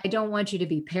 And I don't want you to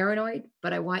be paranoid,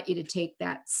 but I want you to take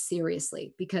that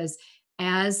seriously, because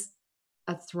as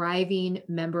a thriving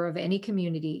member of any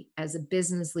community, as a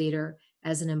business leader,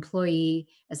 as an employee,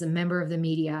 as a member of the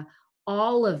media,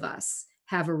 all of us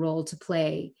have a role to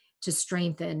play to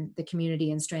strengthen the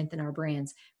community and strengthen our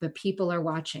brands. But people are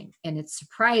watching, and it's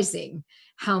surprising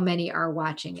how many are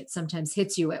watching. It sometimes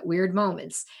hits you at weird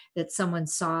moments that someone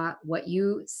saw what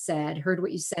you said, heard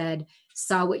what you said,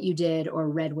 saw what you did, or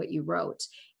read what you wrote.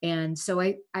 And so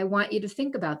I want you to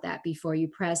think about that before you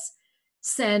press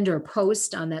send or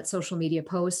post on that social media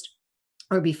post,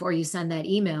 or before you send that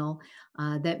email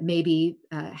that maybe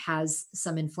has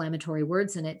some inflammatory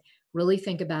words in it. Really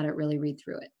think about it, really read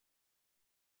through it.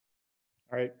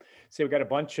 All right. So we've got a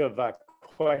bunch of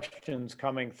questions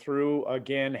coming through.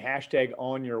 Again, hashtag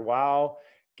own your wow.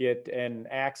 Get an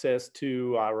access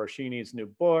to Roshini's new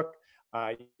book.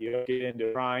 You get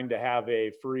into trying to have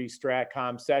a free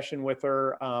Stratcom session with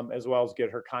her, as well as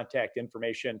get her contact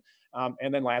information.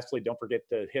 And then lastly, don't forget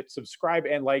to hit subscribe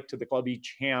and like to the Clubby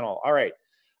channel. All right.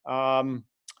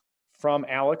 From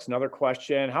Alex, another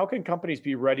question. How can companies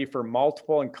be ready for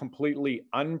multiple and completely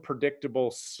unpredictable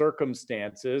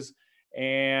circumstances?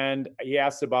 And he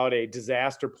asks about a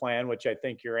disaster plan, which I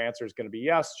think your answer is going to be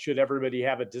yes. Should everybody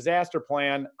have a disaster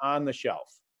plan on the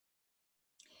shelf?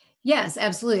 Yes,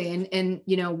 absolutely. And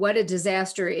you know what a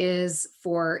disaster is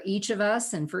for each of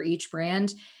us and for each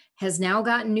brand has now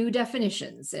gotten new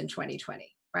definitions in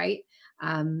 2020, right?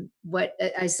 What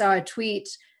I saw a tweet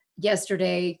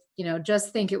yesterday,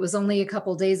 just think it was only a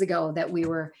couple days ago that we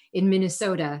were in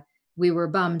Minnesota. We were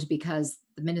bummed because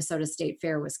the Minnesota State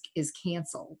Fair is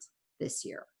canceled this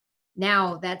year.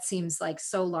 Now that seems like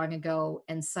so long ago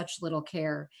and such little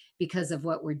care because of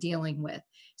what we're dealing with.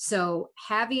 So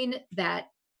having that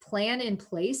plan in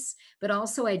place, but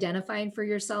also identifying for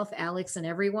yourself, Alex, and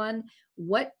everyone,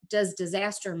 what does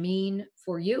disaster mean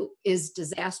for you? Is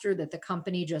disaster that the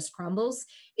company just crumbles?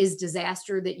 Is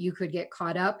disaster that you could get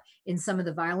caught up in some of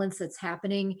the violence that's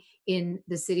happening in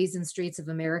the cities and streets of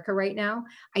America right now?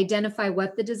 Identify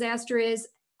what the disaster is,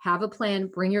 have a plan,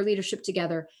 bring your leadership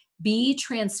together, be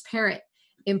transparent.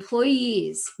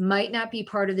 Employees might not be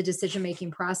part of the decision-making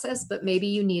process, but maybe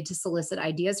you need to solicit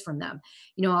ideas from them.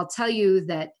 I'll tell you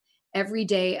that every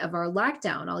day of our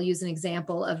lockdown, I'll use an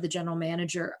example of the general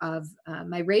manager of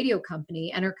my radio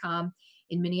company, Entercom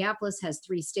in Minneapolis, has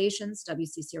 3 stations,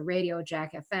 WCCO Radio,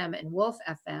 Jack FM, and Wolf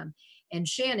FM. And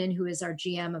Shannon, who is our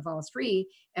GM of all 3,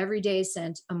 every day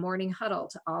sent a morning huddle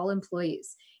to all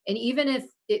employees. And even if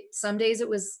some days it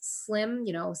was slim,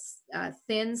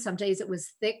 thin, some days it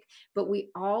was thick, but we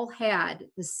all had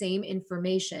the same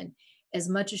information, as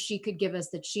much as she could give us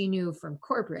that she knew from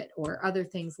corporate or other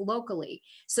things locally.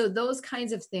 So those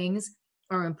kinds of things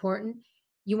are important.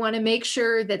 You want to make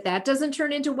sure that that doesn't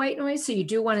turn into white noise. So you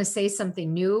do want to say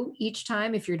something new each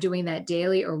time if you're doing that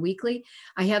daily or weekly.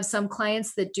 I have some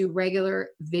clients that do regular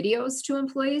videos to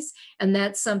employees, and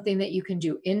that's something that you can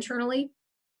do internally.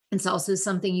 It's also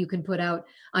something you can put out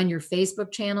on your Facebook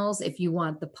channels if you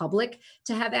want the public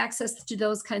to have access to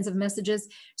those kinds of messages.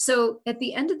 So at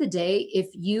the end of the day, if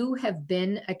you have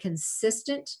been a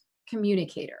consistent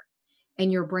communicator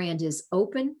and your brand is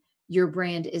open, your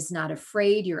brand is not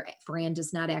afraid, your brand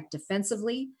does not act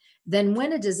defensively, then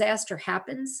when a disaster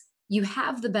happens, you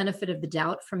have the benefit of the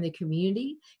doubt from the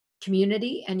community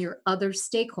community and your other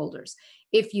stakeholders.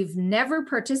 If you've never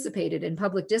participated in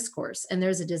public discourse and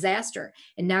there's a disaster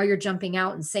and now you're jumping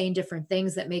out and saying different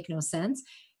things that make no sense,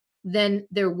 then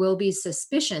there will be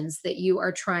suspicions that you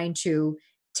are trying to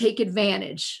take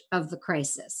advantage of the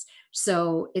crisis.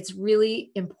 So it's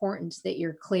really important that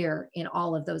you're clear in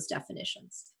all of those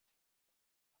definitions.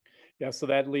 Yeah, so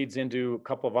that leads into a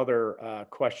couple of other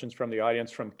questions from the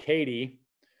audience. From Katie,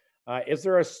 is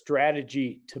there a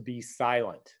strategy to be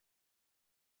silent?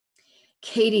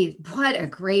 Katie, what a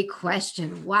great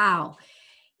question. Wow.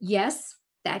 Yes,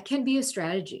 that can be a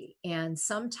strategy. And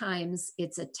sometimes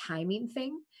it's a timing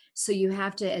thing. So you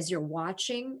have to, as you're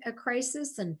watching a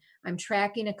crisis, and I'm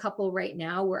tracking a couple right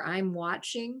now where I'm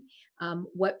watching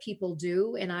what people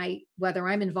do. And whether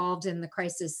I'm involved in the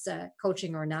crisis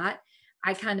coaching or not,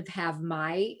 I kind of have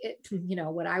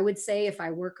what I would say if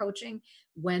I were coaching,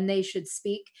 when they should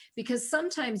speak, because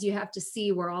sometimes you have to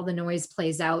see where all the noise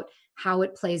plays out, how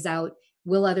it plays out.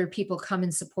 Will other people come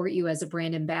and support you as a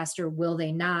brand ambassador? Will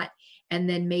they not? And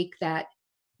then make that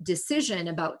decision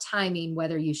about timing,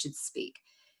 whether you should speak.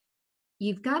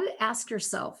 You've got to ask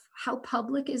yourself, how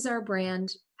public is our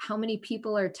brand? How many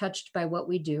people are touched by what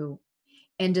we do?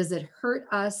 And does it hurt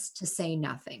us to say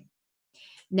nothing?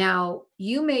 Now,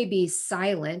 you may be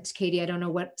silent, Katie, I don't know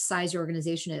what size your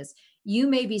organization is. You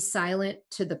may be silent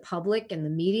to the public and the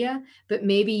media, but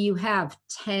maybe you have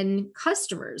 10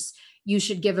 customers you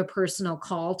should give a personal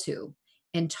call to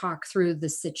and talk through the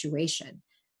situation.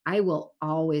 I will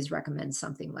always recommend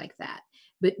something like that.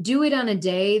 But do it on a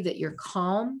day that you're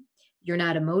calm, you're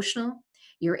not emotional,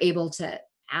 you're able to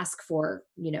ask for,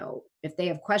 if they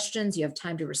have questions, you have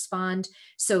time to respond.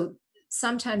 So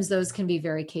sometimes those can be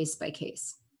very case by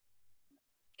case.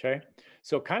 Okay.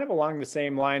 So kind of along the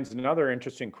same lines, another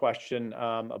interesting question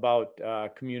about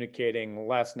communicating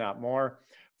less, not more,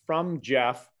 from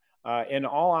Jeff. In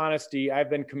all honesty, I've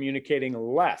been communicating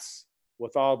less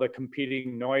with all the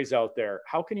competing noise out there.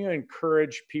 How can you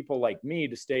encourage people like me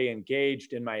to stay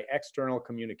engaged in my external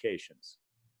communications?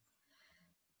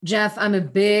 Jeff, I'm a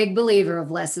big believer of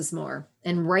less is more.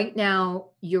 And right now,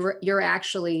 you're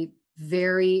actually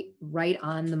very right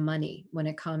on the money when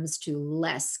it comes to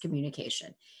less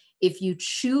communication. If you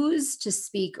choose to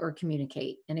speak or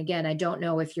communicate, and again, I don't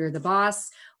know if you're the boss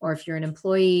or if you're an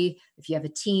employee, if you have a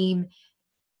team,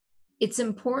 it's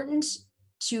important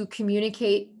to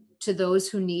communicate to those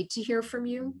who need to hear from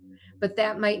you, but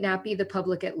that might not be the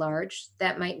public at large.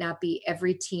 That might not be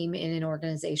every team in an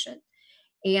organization.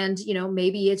 And,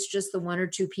 maybe it's just the one or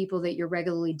two people that you're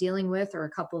regularly dealing with or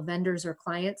a couple of vendors or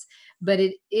clients, but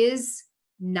it is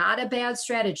not a bad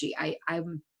strategy.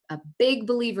 I'm a big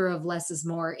believer of less is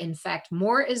more. In fact,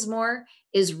 more is more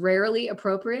is rarely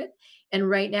appropriate. And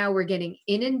right now we're getting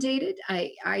inundated.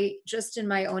 I just in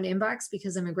my own inbox,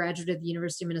 because I'm a graduate of the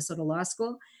University of Minnesota Law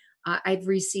School, I've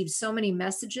received so many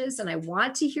messages and I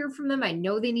want to hear from them. I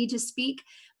know they need to speak,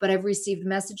 but I've received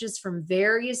messages from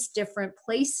various different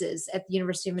places at the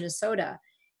University of Minnesota.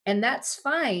 And that's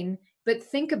fine, but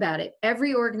think about it.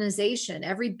 Every organization,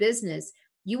 every business,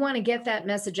 you want to get that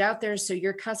message out there so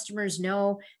your customers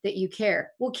know that you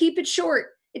care. Well, keep it short.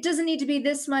 It doesn't need to be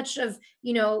this much of,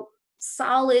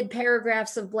 solid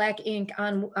paragraphs of black ink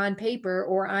on paper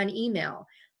or on email.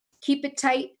 Keep it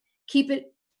tight, keep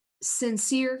it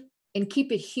sincere, and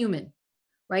keep it human,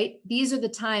 right? These are the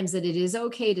times that it is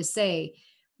okay to say,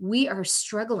 we are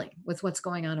struggling with what's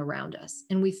going on around us.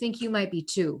 And we think you might be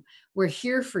too. We're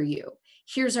here for you.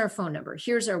 Here's our phone number.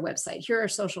 Here's our website. Here are our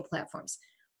social platforms.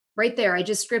 Right there, I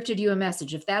just scripted you a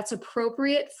message. If that's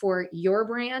appropriate for your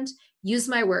brand, use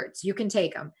my words. You can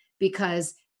take them,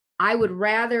 because I would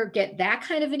rather get that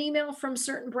kind of an email from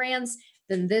certain brands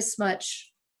than this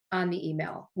much on the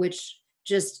email, which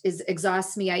just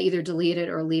exhausts me. I either delete it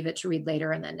or leave it to read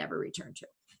later and then never return to.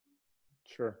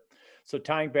 Sure. So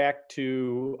tying back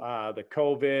to the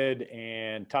COVID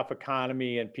and tough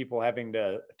economy and people having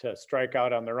to strike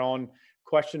out on their own,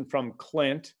 question from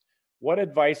Clint: what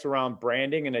advice around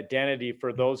branding and identity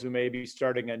for those who may be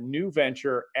starting a new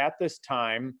venture at this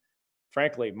time,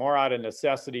 frankly, more out of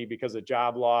necessity because of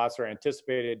job loss or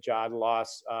anticipated job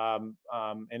loss?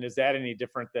 And is that any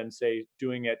different than, say,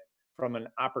 doing it from an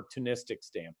opportunistic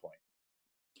standpoint?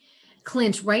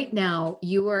 Clint, right now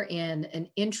you are in an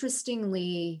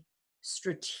interestingly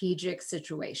strategic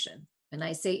situation. And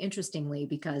I say interestingly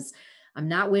because I'm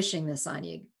not wishing this on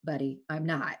you, buddy. I'm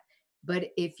not. But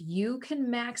if you can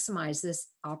maximize this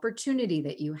opportunity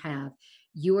that you have,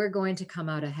 you are going to come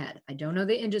out ahead. I don't know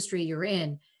the industry you're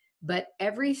in, but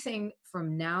everything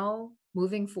from now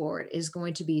moving forward is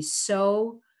going to be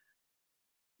so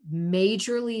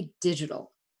majorly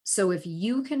digital. So if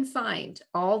you can find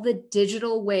all the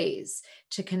digital ways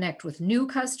to connect with new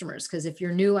customers, because if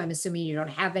you're new, I'm assuming you don't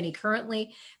have any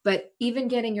currently, but even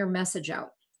getting your message out,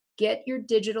 get your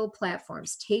digital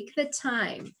platforms, take the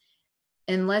time,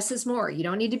 and less is more. You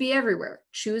don't need to be everywhere.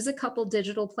 Choose a couple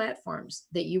digital platforms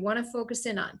that you want to focus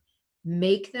in on.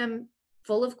 Make them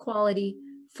full of quality,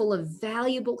 full of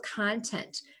valuable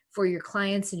content for your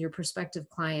clients and your prospective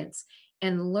clients,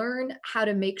 and learn how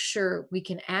to make sure we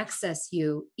can access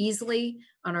you easily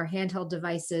on our handheld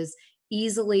devices,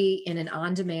 easily in an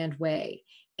on-demand way.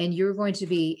 And you're going to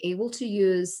be able to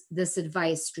use this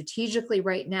advice strategically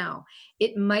right now.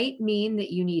 It might mean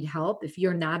that you need help. If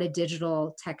you're not a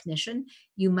digital technician,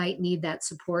 you might need that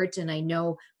support. And I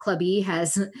know Club E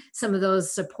has some of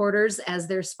those supporters as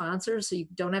their sponsors, so you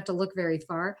don't have to look very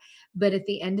far. But at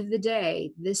the end of the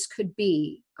day, this could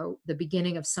be the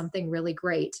beginning of something really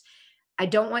great. I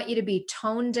don't want you to be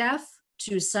tone deaf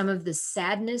to some of the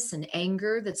sadness and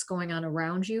anger that's going on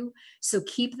around you. So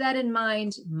keep that in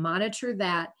mind, monitor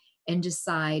that, and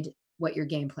decide what your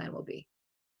game plan will be.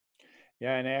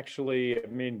 Yeah, and actually, I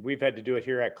mean, we've had to do it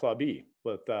here at Club E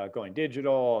with going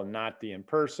digital and not the in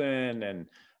person. And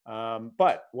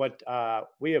but what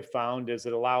we have found is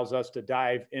it allows us to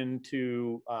dive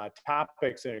into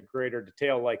topics in a greater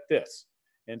detail like this.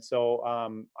 And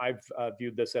so I've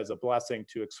viewed this as a blessing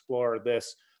to explore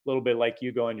this a little bit like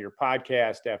you go into your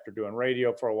podcast after doing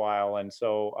radio for a while. And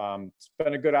so it's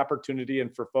been a good opportunity.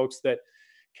 And for folks that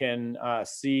can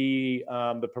see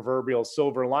the proverbial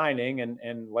silver lining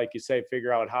and like you say,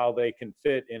 figure out how they can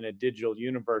fit in a digital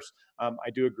universe. I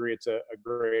do agree it's a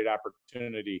great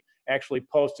opportunity. Actually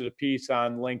posted a piece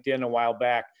on LinkedIn a while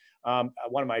back.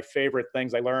 One of my favorite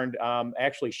things I learned,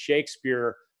 actually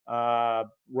Shakespeare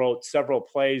wrote several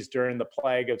plays during the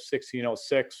plague of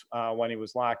 1606 when he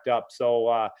was locked up.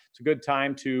 So it's a good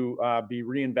time to be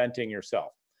reinventing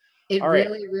yourself. It All right.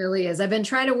 really, really is. I've been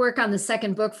trying to work on the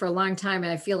second book for a long time,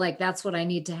 and I feel like that's what I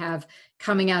need to have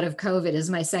coming out of COVID is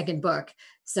my second book.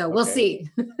 So we'll see.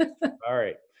 All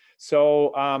right.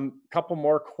 So couple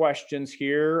more questions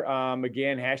here.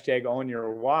 Again, hashtag own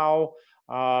your wow.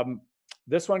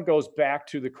 This one goes back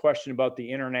to the question about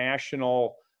the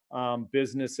international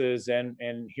businesses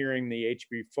and hearing the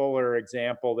H.B. Fuller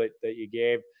example that you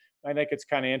gave. I think it's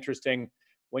kind of interesting.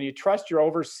 When you trust your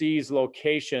overseas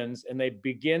locations and they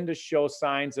begin to show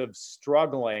signs of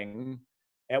struggling,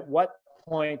 at what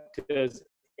point does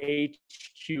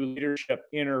HQ leadership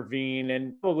intervene?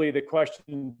 And probably the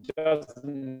question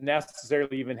doesn't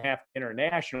necessarily even have to be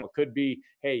international. It could be,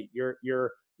 hey, you're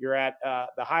at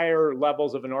the higher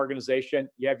levels of an organization.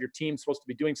 You have your team supposed to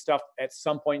be doing stuff at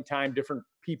some point in time. Different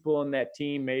people in that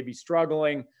team may be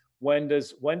struggling. When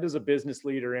does a business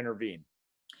leader intervene?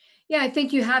 Yeah, I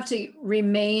think you have to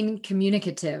remain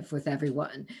communicative with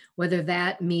everyone, whether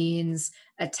that means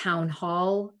a town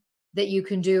hall that you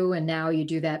can do, and now you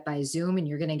do that by Zoom, and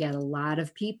you're going to get a lot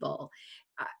of people.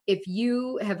 If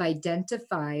you have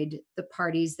identified the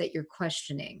parties that you're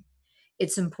questioning,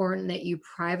 it's important that you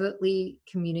privately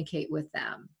communicate with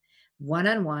them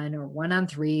one-on-one or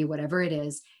one-on-three, whatever it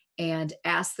is, and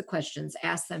ask the questions.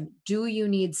 Ask them, do you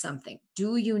need something?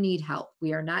 Do you need help?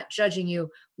 We are not judging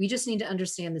you. We just need to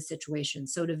understand the situation.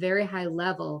 So, at a very high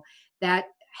level, that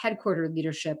headquarter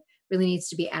leadership really needs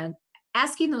to be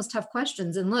asking those tough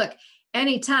questions. And look,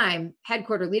 anytime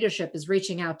headquarter leadership is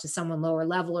reaching out to someone lower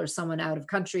level or someone out of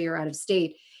country or out of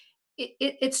state,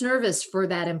 it's nervous for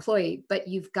that employee, but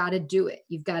you've got to do it.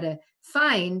 You've got to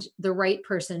find the right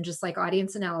person, just like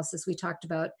audience analysis we talked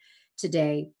about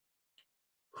today.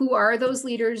 Who are those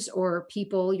leaders or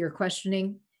people you're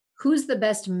questioning? Who's the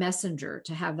best messenger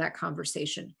to have that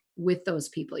conversation with those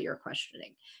people you're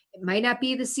questioning? It might not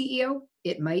be the CEO,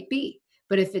 it might be,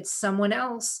 but if it's someone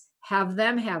else, have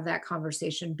them have that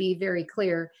conversation. Be very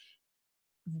clear.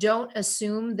 Don't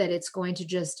assume that it's going to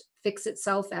just fix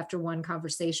itself after one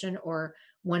conversation or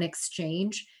one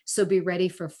exchange. So be ready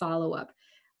for follow up.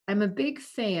 I'm a big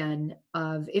fan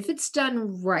of, if it's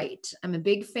done right, I'm a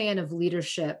big fan of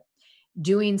leadership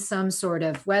doing some sort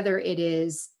of, whether it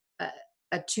is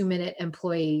a 2-minute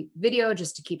employee video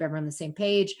just to keep everyone on the same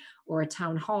page, or a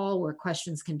town hall where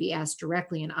questions can be asked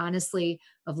directly and honestly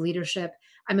of leadership.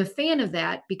 I'm a fan of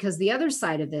that because the other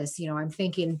side of this, I'm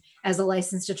thinking as a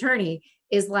licensed attorney,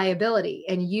 is liability.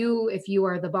 And you, if you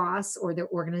are the boss or the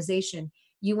organization,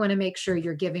 you want to make sure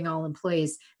you're giving all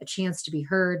employees a chance to be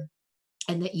heard,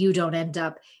 and that you don't end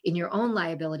up in your own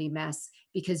liability mess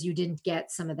because you didn't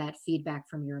get some of that feedback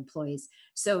from your employees.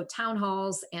 So town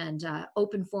halls and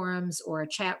open forums or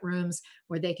chat rooms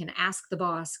where they can ask the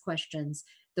boss questions,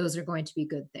 those are going to be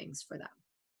good things for them.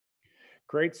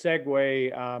 Great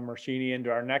segue, Roshini,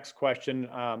 into our next question,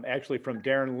 actually from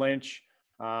Darren Lynch.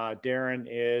 Darren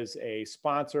is a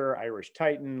sponsor, Irish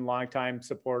Titan, longtime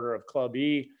supporter of Club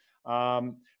E.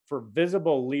 For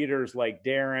visible leaders like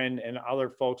Darren and other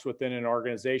folks within an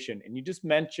organization, and you just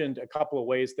mentioned a couple of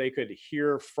ways they could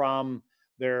hear from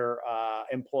their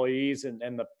employees and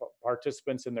the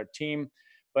participants in their team,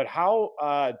 but how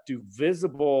do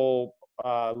visible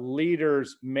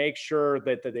leaders make sure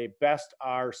that they best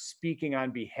are speaking on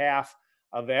behalf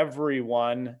of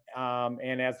everyone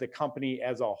and as the company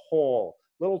as a whole?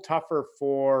 A little tougher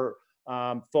for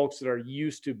folks that are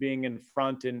used to being in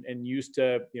front and used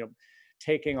to,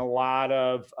 taking a lot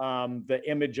of the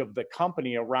image of the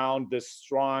company around this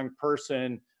strong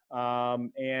person.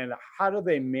 And how do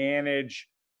they manage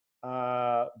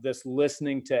this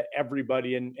listening to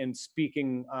everybody and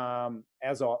speaking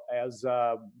as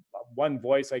one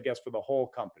voice, I guess, for the whole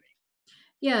company?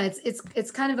 Yeah,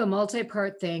 it's kind of a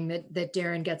multi-part thing that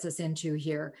Darren gets us into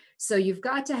here. So you've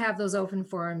got to have those open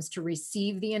forums to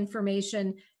receive the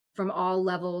information from all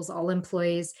levels, all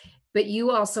employees, but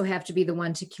you also have to be the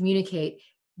one to communicate.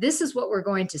 This is what we're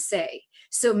going to say.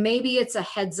 So maybe it's a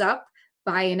heads up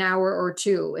by an hour or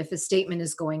two if a statement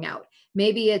is going out.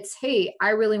 Maybe it's, hey, I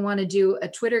really want to do a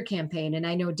Twitter campaign. And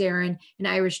I know Darren and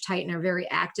Irish Titan are very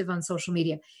active on social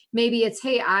media. Maybe it's,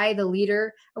 hey, the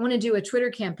leader, I want to do a Twitter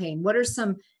campaign. What are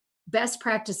some best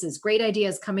practices, great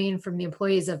ideas coming in from the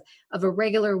employees of a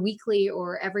regular weekly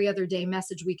or every other day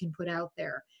message we can put out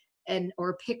there? And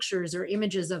or pictures or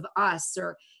images of us,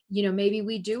 or maybe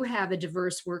we do have a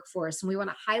diverse workforce and we want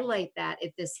to highlight that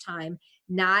at this time,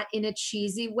 not in a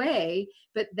cheesy way,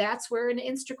 but that's where an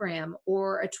Instagram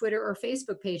or a Twitter or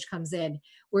Facebook page comes in,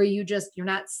 where you're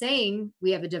not saying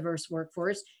we have a diverse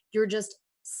workforce,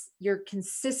 you're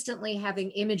consistently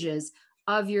having images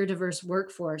of your diverse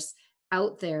workforce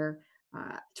out there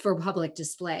for public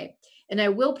display. And I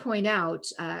will point out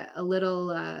a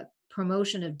little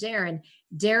promotion of Darren.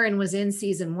 Darren was in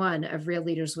season 1 of Real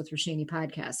Leaders with Roshini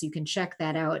podcast. You can check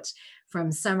that out from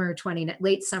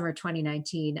late summer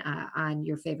 2019 on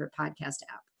your favorite podcast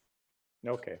app.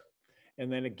 Okay.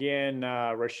 And then again,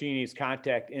 Roshini's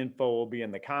contact info will be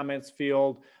in the comments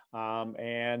field.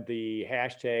 And the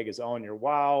hashtag is Own Your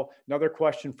Wow. Another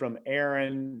question from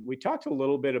Aaron. We talked a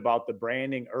little bit about the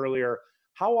branding earlier.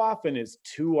 How often is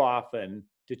too often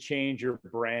to change your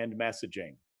brand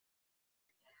messaging?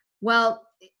 Well,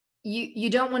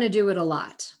 you don't want to do it a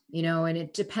lot, and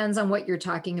it depends on what you're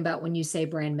talking about when you say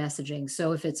brand messaging.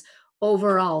 So if it's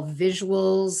overall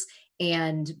visuals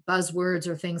and buzzwords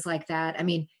or things like that, I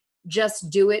mean, Just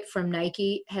Do It from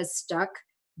Nike has stuck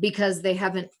because they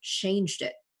haven't changed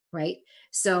it, right?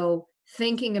 So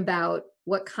thinking about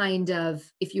what kind of,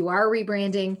 if you are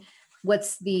rebranding,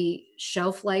 what's the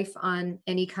shelf life on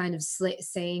any kind of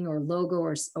saying or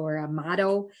logo or a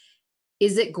motto?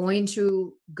 Is it going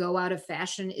to go out of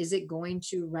fashion? Is it going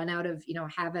to run out of,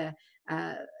 have a,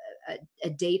 a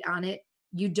date on it?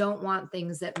 You don't want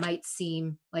things that might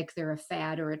seem like they're a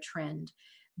fad or a trend.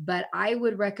 But I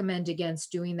would recommend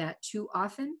against doing that too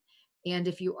often. And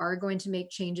if you are going to make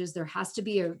changes, there has to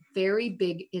be a very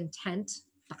big intent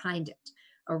behind it,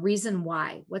 a reason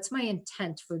why. What's my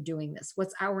intent for doing this?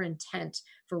 What's our intent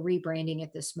for rebranding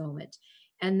at this moment?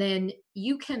 And then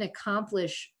you can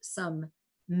accomplish some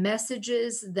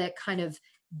messages that kind of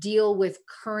deal with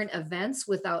current events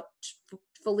without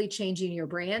fully changing your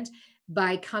brand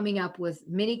by coming up with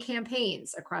mini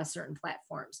campaigns across certain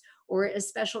platforms, or a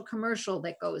special commercial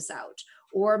that goes out,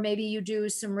 or maybe you do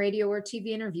some radio or TV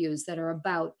interviews that are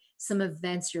about some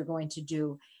events you're going to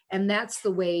do. And that's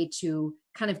the way to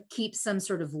kind of keep some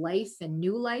sort of life and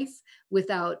new life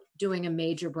without doing a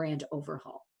major brand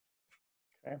overhaul.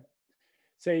 Okay.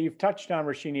 So you've touched on,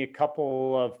 Roshini, a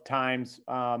couple of times,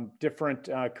 different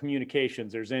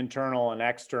communications. There's internal and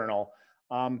external.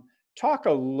 Talk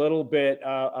a little bit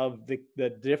of the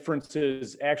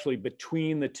differences actually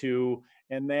between the two.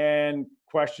 And then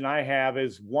question I have,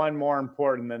 is one more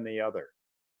important than the other?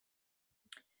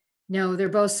 No, they're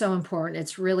both so important.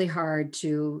 It's really hard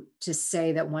to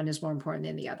say that one is more important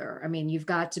than the other. I mean, you've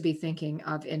got to be thinking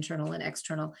of internal and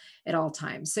external at all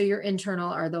times. So your internal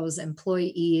are those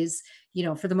employees,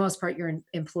 for the most part, your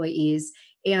employees.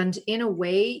 And in a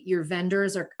way, your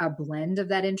vendors are a blend of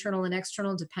that internal and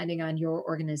external, depending on your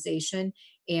organization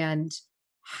and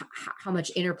how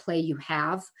much interplay you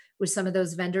have with some of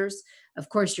those vendors. Of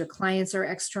course, your clients are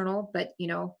external, but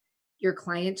your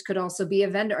client could also be a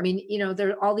vendor. I mean,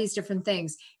 there are all these different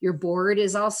things. Your board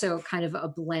is also kind of a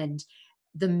blend.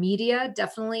 The media,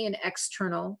 definitely an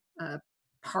external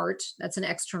part, that's an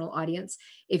external audience.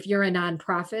 If you're a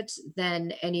nonprofit,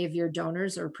 then any of your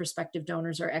donors or prospective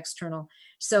donors are external.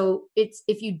 So it's,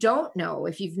 if you don't know,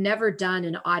 if you've never done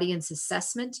an audience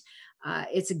assessment,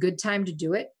 it's a good time to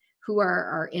do it. Who are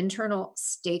our internal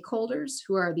stakeholders?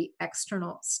 Who are the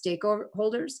external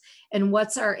stakeholders? And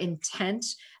what's our intent?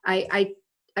 I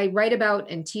write about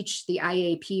and teach the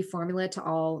IAP formula to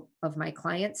all of my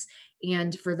clients.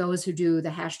 And for those who do the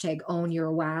hashtag own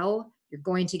your wow, you're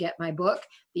going to get my book.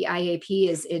 The IAP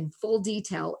is in full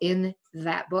detail in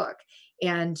that book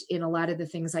and in a lot of the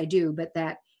things I do. But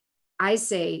that I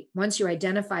say, once you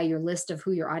identify your list of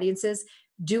who your audience is,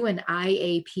 do an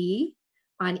IAP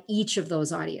on each of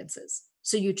those audiences.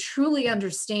 So you truly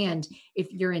understand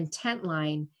if your intent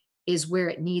line is where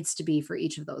it needs to be for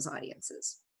each of those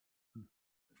audiences.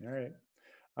 All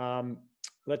right.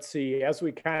 Let's see, as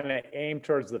we kind of aim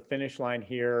towards the finish line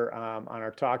here on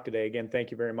our talk today, again, thank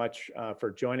you very much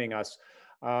for joining us.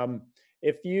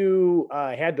 If you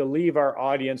had to leave our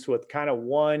audience with kind of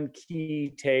one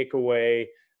key takeaway,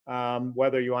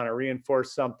 whether you want to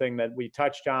reinforce something that we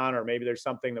touched on, or maybe there's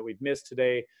something that we've missed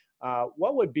today,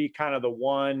 what would be kind of the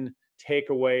one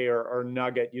takeaway or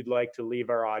nugget you'd like to leave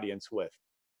our audience with?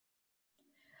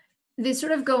 They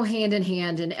sort of go hand in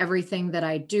hand in everything that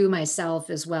I do myself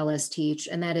as well as teach.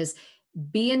 And that is,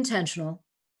 be intentional.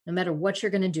 No matter what you're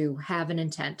going to do, have an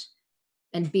intent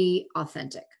and be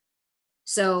authentic.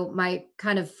 So my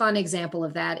kind of fun example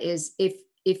of that is,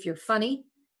 if you're funny,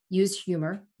 use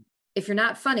humor. If you're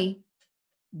not funny,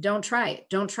 don't try it.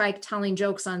 Don't try telling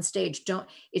jokes on stage.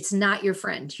 It's not your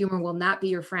friend. Humor will not be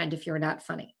your friend if you're not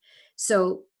funny.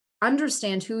 So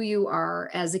understand who you are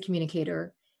as a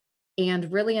communicator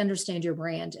and really understand your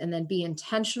brand, and then be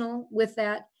intentional with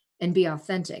that and be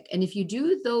authentic. And if you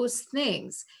do those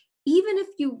things, even if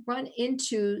you run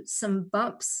into some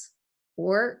bumps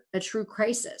or a true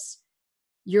crisis,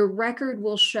 your record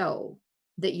will show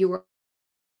that you are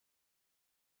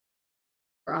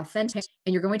authentic,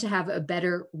 and you're going to have a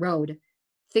better road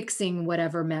fixing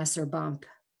whatever mess or bump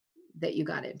that you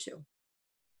got into.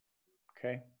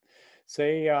 Okay.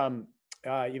 Say,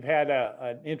 you've had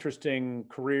an interesting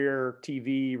career,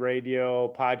 TV,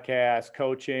 radio, podcast,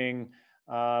 coaching,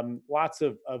 lots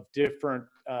of different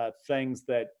things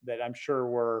that I'm sure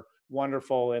were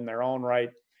wonderful in their own right.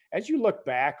 As you look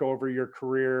back over your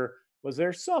career, was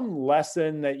there some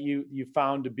lesson that you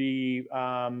found to be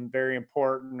very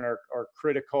important or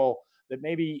critical that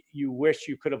maybe you wish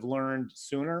you could have learned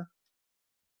sooner?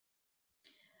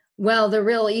 Well, the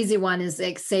real easy one is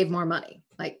like, save more money.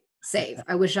 Like, save.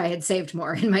 I wish I had saved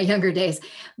more in my younger days.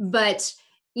 But,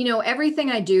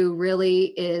 everything I do really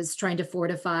is trying to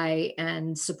fortify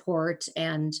and support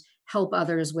and help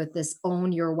others with this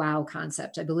own your wow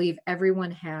concept. I believe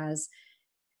everyone has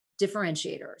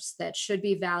differentiators that should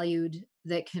be valued,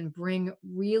 that can bring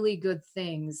really good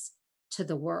things to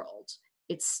the world.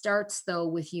 It starts, though,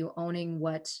 with you owning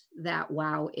what that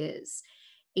wow is.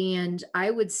 And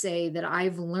I would say that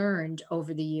I've learned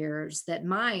over the years that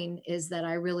mine is that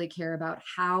I really care about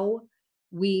how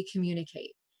we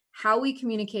communicate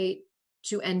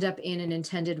to end up in an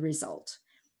intended result.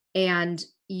 And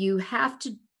you have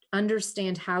to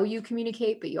understand how you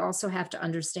communicate, but you also have to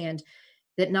understand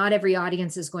that not every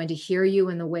audience is going to hear you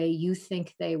in the way you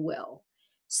think they will.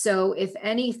 So if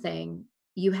anything,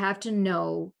 you have to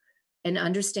know and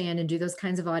understand and do those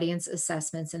kinds of audience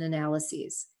assessments and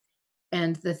analyses.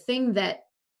 And the thing that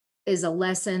is a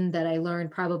lesson that I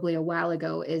learned probably a while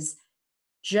ago is,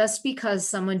 just because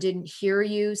someone didn't hear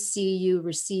you, see you,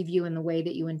 receive you in the way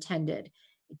that you intended,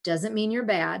 it doesn't mean you're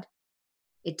bad.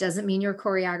 It doesn't mean your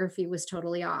choreography was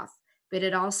totally off, but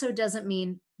it also doesn't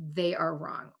mean they are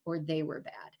wrong or they were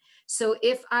bad. So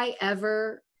if I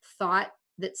ever thought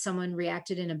that someone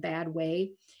reacted in a bad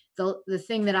way, the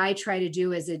thing that I try to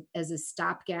do as a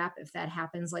stopgap, if that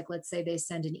happens, like let's say they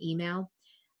send an email,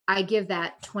 I give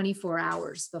that 24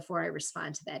 hours before I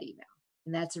respond to that email.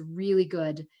 And that's really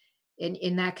good.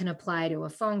 And that can apply to a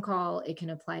phone call. It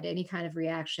can apply to any kind of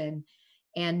reaction.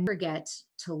 And forget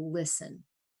to listen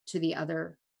to the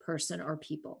other person or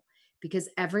people, because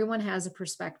everyone has a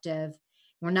perspective.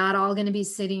 We're not all going to be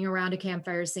sitting around a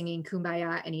campfire singing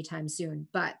Kumbaya anytime soon,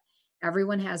 but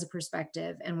everyone has a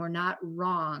perspective, and we're not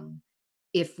wrong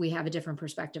if we have a different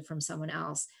perspective from someone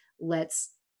else.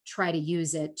 Let's try to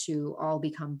use it to all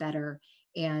become better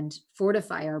and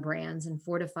fortify our brands and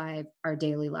fortify our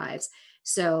daily lives.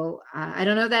 So I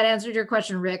don't know if that answered your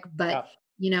question, Rick, but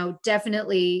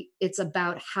definitely it's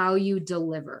about how you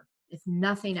deliver, if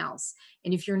nothing else.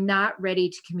 And if you're not ready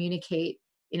to communicate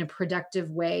in a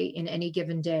productive way in any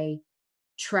given day,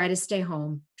 try to stay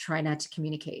home, try not to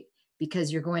communicate,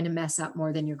 because you're going to mess up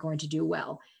more than you're going to do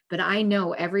well. But I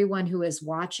know everyone who is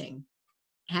watching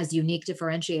has unique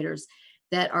differentiators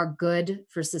that are good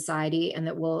for society and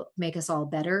that will make us all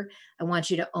better. I want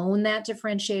you to own that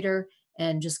differentiator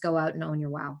and just go out and own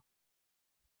your wow.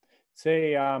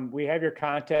 Say, we have your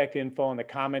contact info in the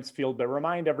comments field, but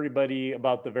remind everybody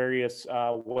about the various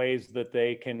ways that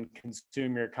they can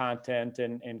consume your content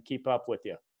and keep up with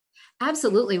you.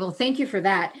 Absolutely. Well, thank you for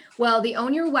that. Well, the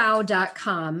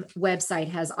ownyourwow.com website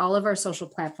has all of our social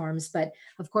platforms, but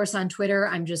of course on Twitter,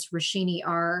 I'm just Roshini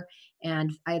R,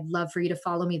 and I'd love for you to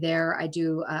follow me there. I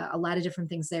do a lot of different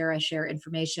things there. I share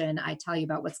information. I tell you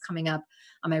about what's coming up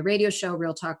on my radio show,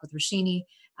 Real Talk with Roshini.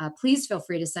 Please feel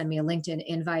free to send me a LinkedIn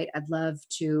invite. I'd love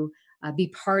to be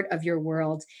part of your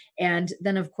world. And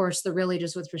then, of course, the Real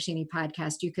Leaders with Roshini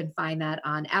podcast, you can find that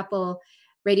on Apple,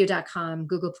 radio.com,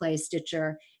 Google Play,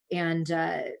 Stitcher. And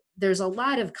there's a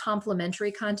lot of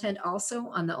complementary content also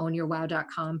on the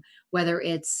ownyourwow.com, whether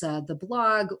it's the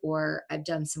blog, or I've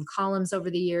done some columns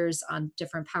over the years on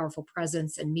different powerful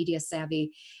presence and media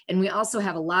savvy. And we also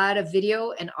have a lot of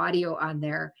video and audio on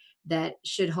there that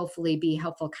should hopefully be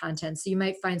helpful content. So you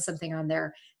might find something on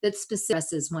there that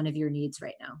specifically is one of your needs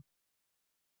right now.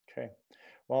 Okay.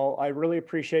 Well, I really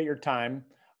appreciate your time.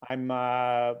 I'm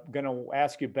going to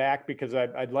ask you back because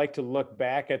I'd like to look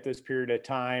back at this period of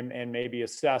time and maybe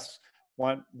assess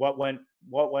what went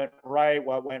right,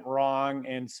 what went wrong.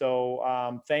 And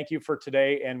so thank you for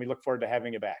today, and we look forward to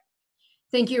having you back.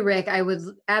 Thank you, Rick. I would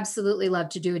absolutely love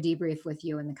to do a debrief with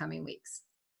you in the coming weeks.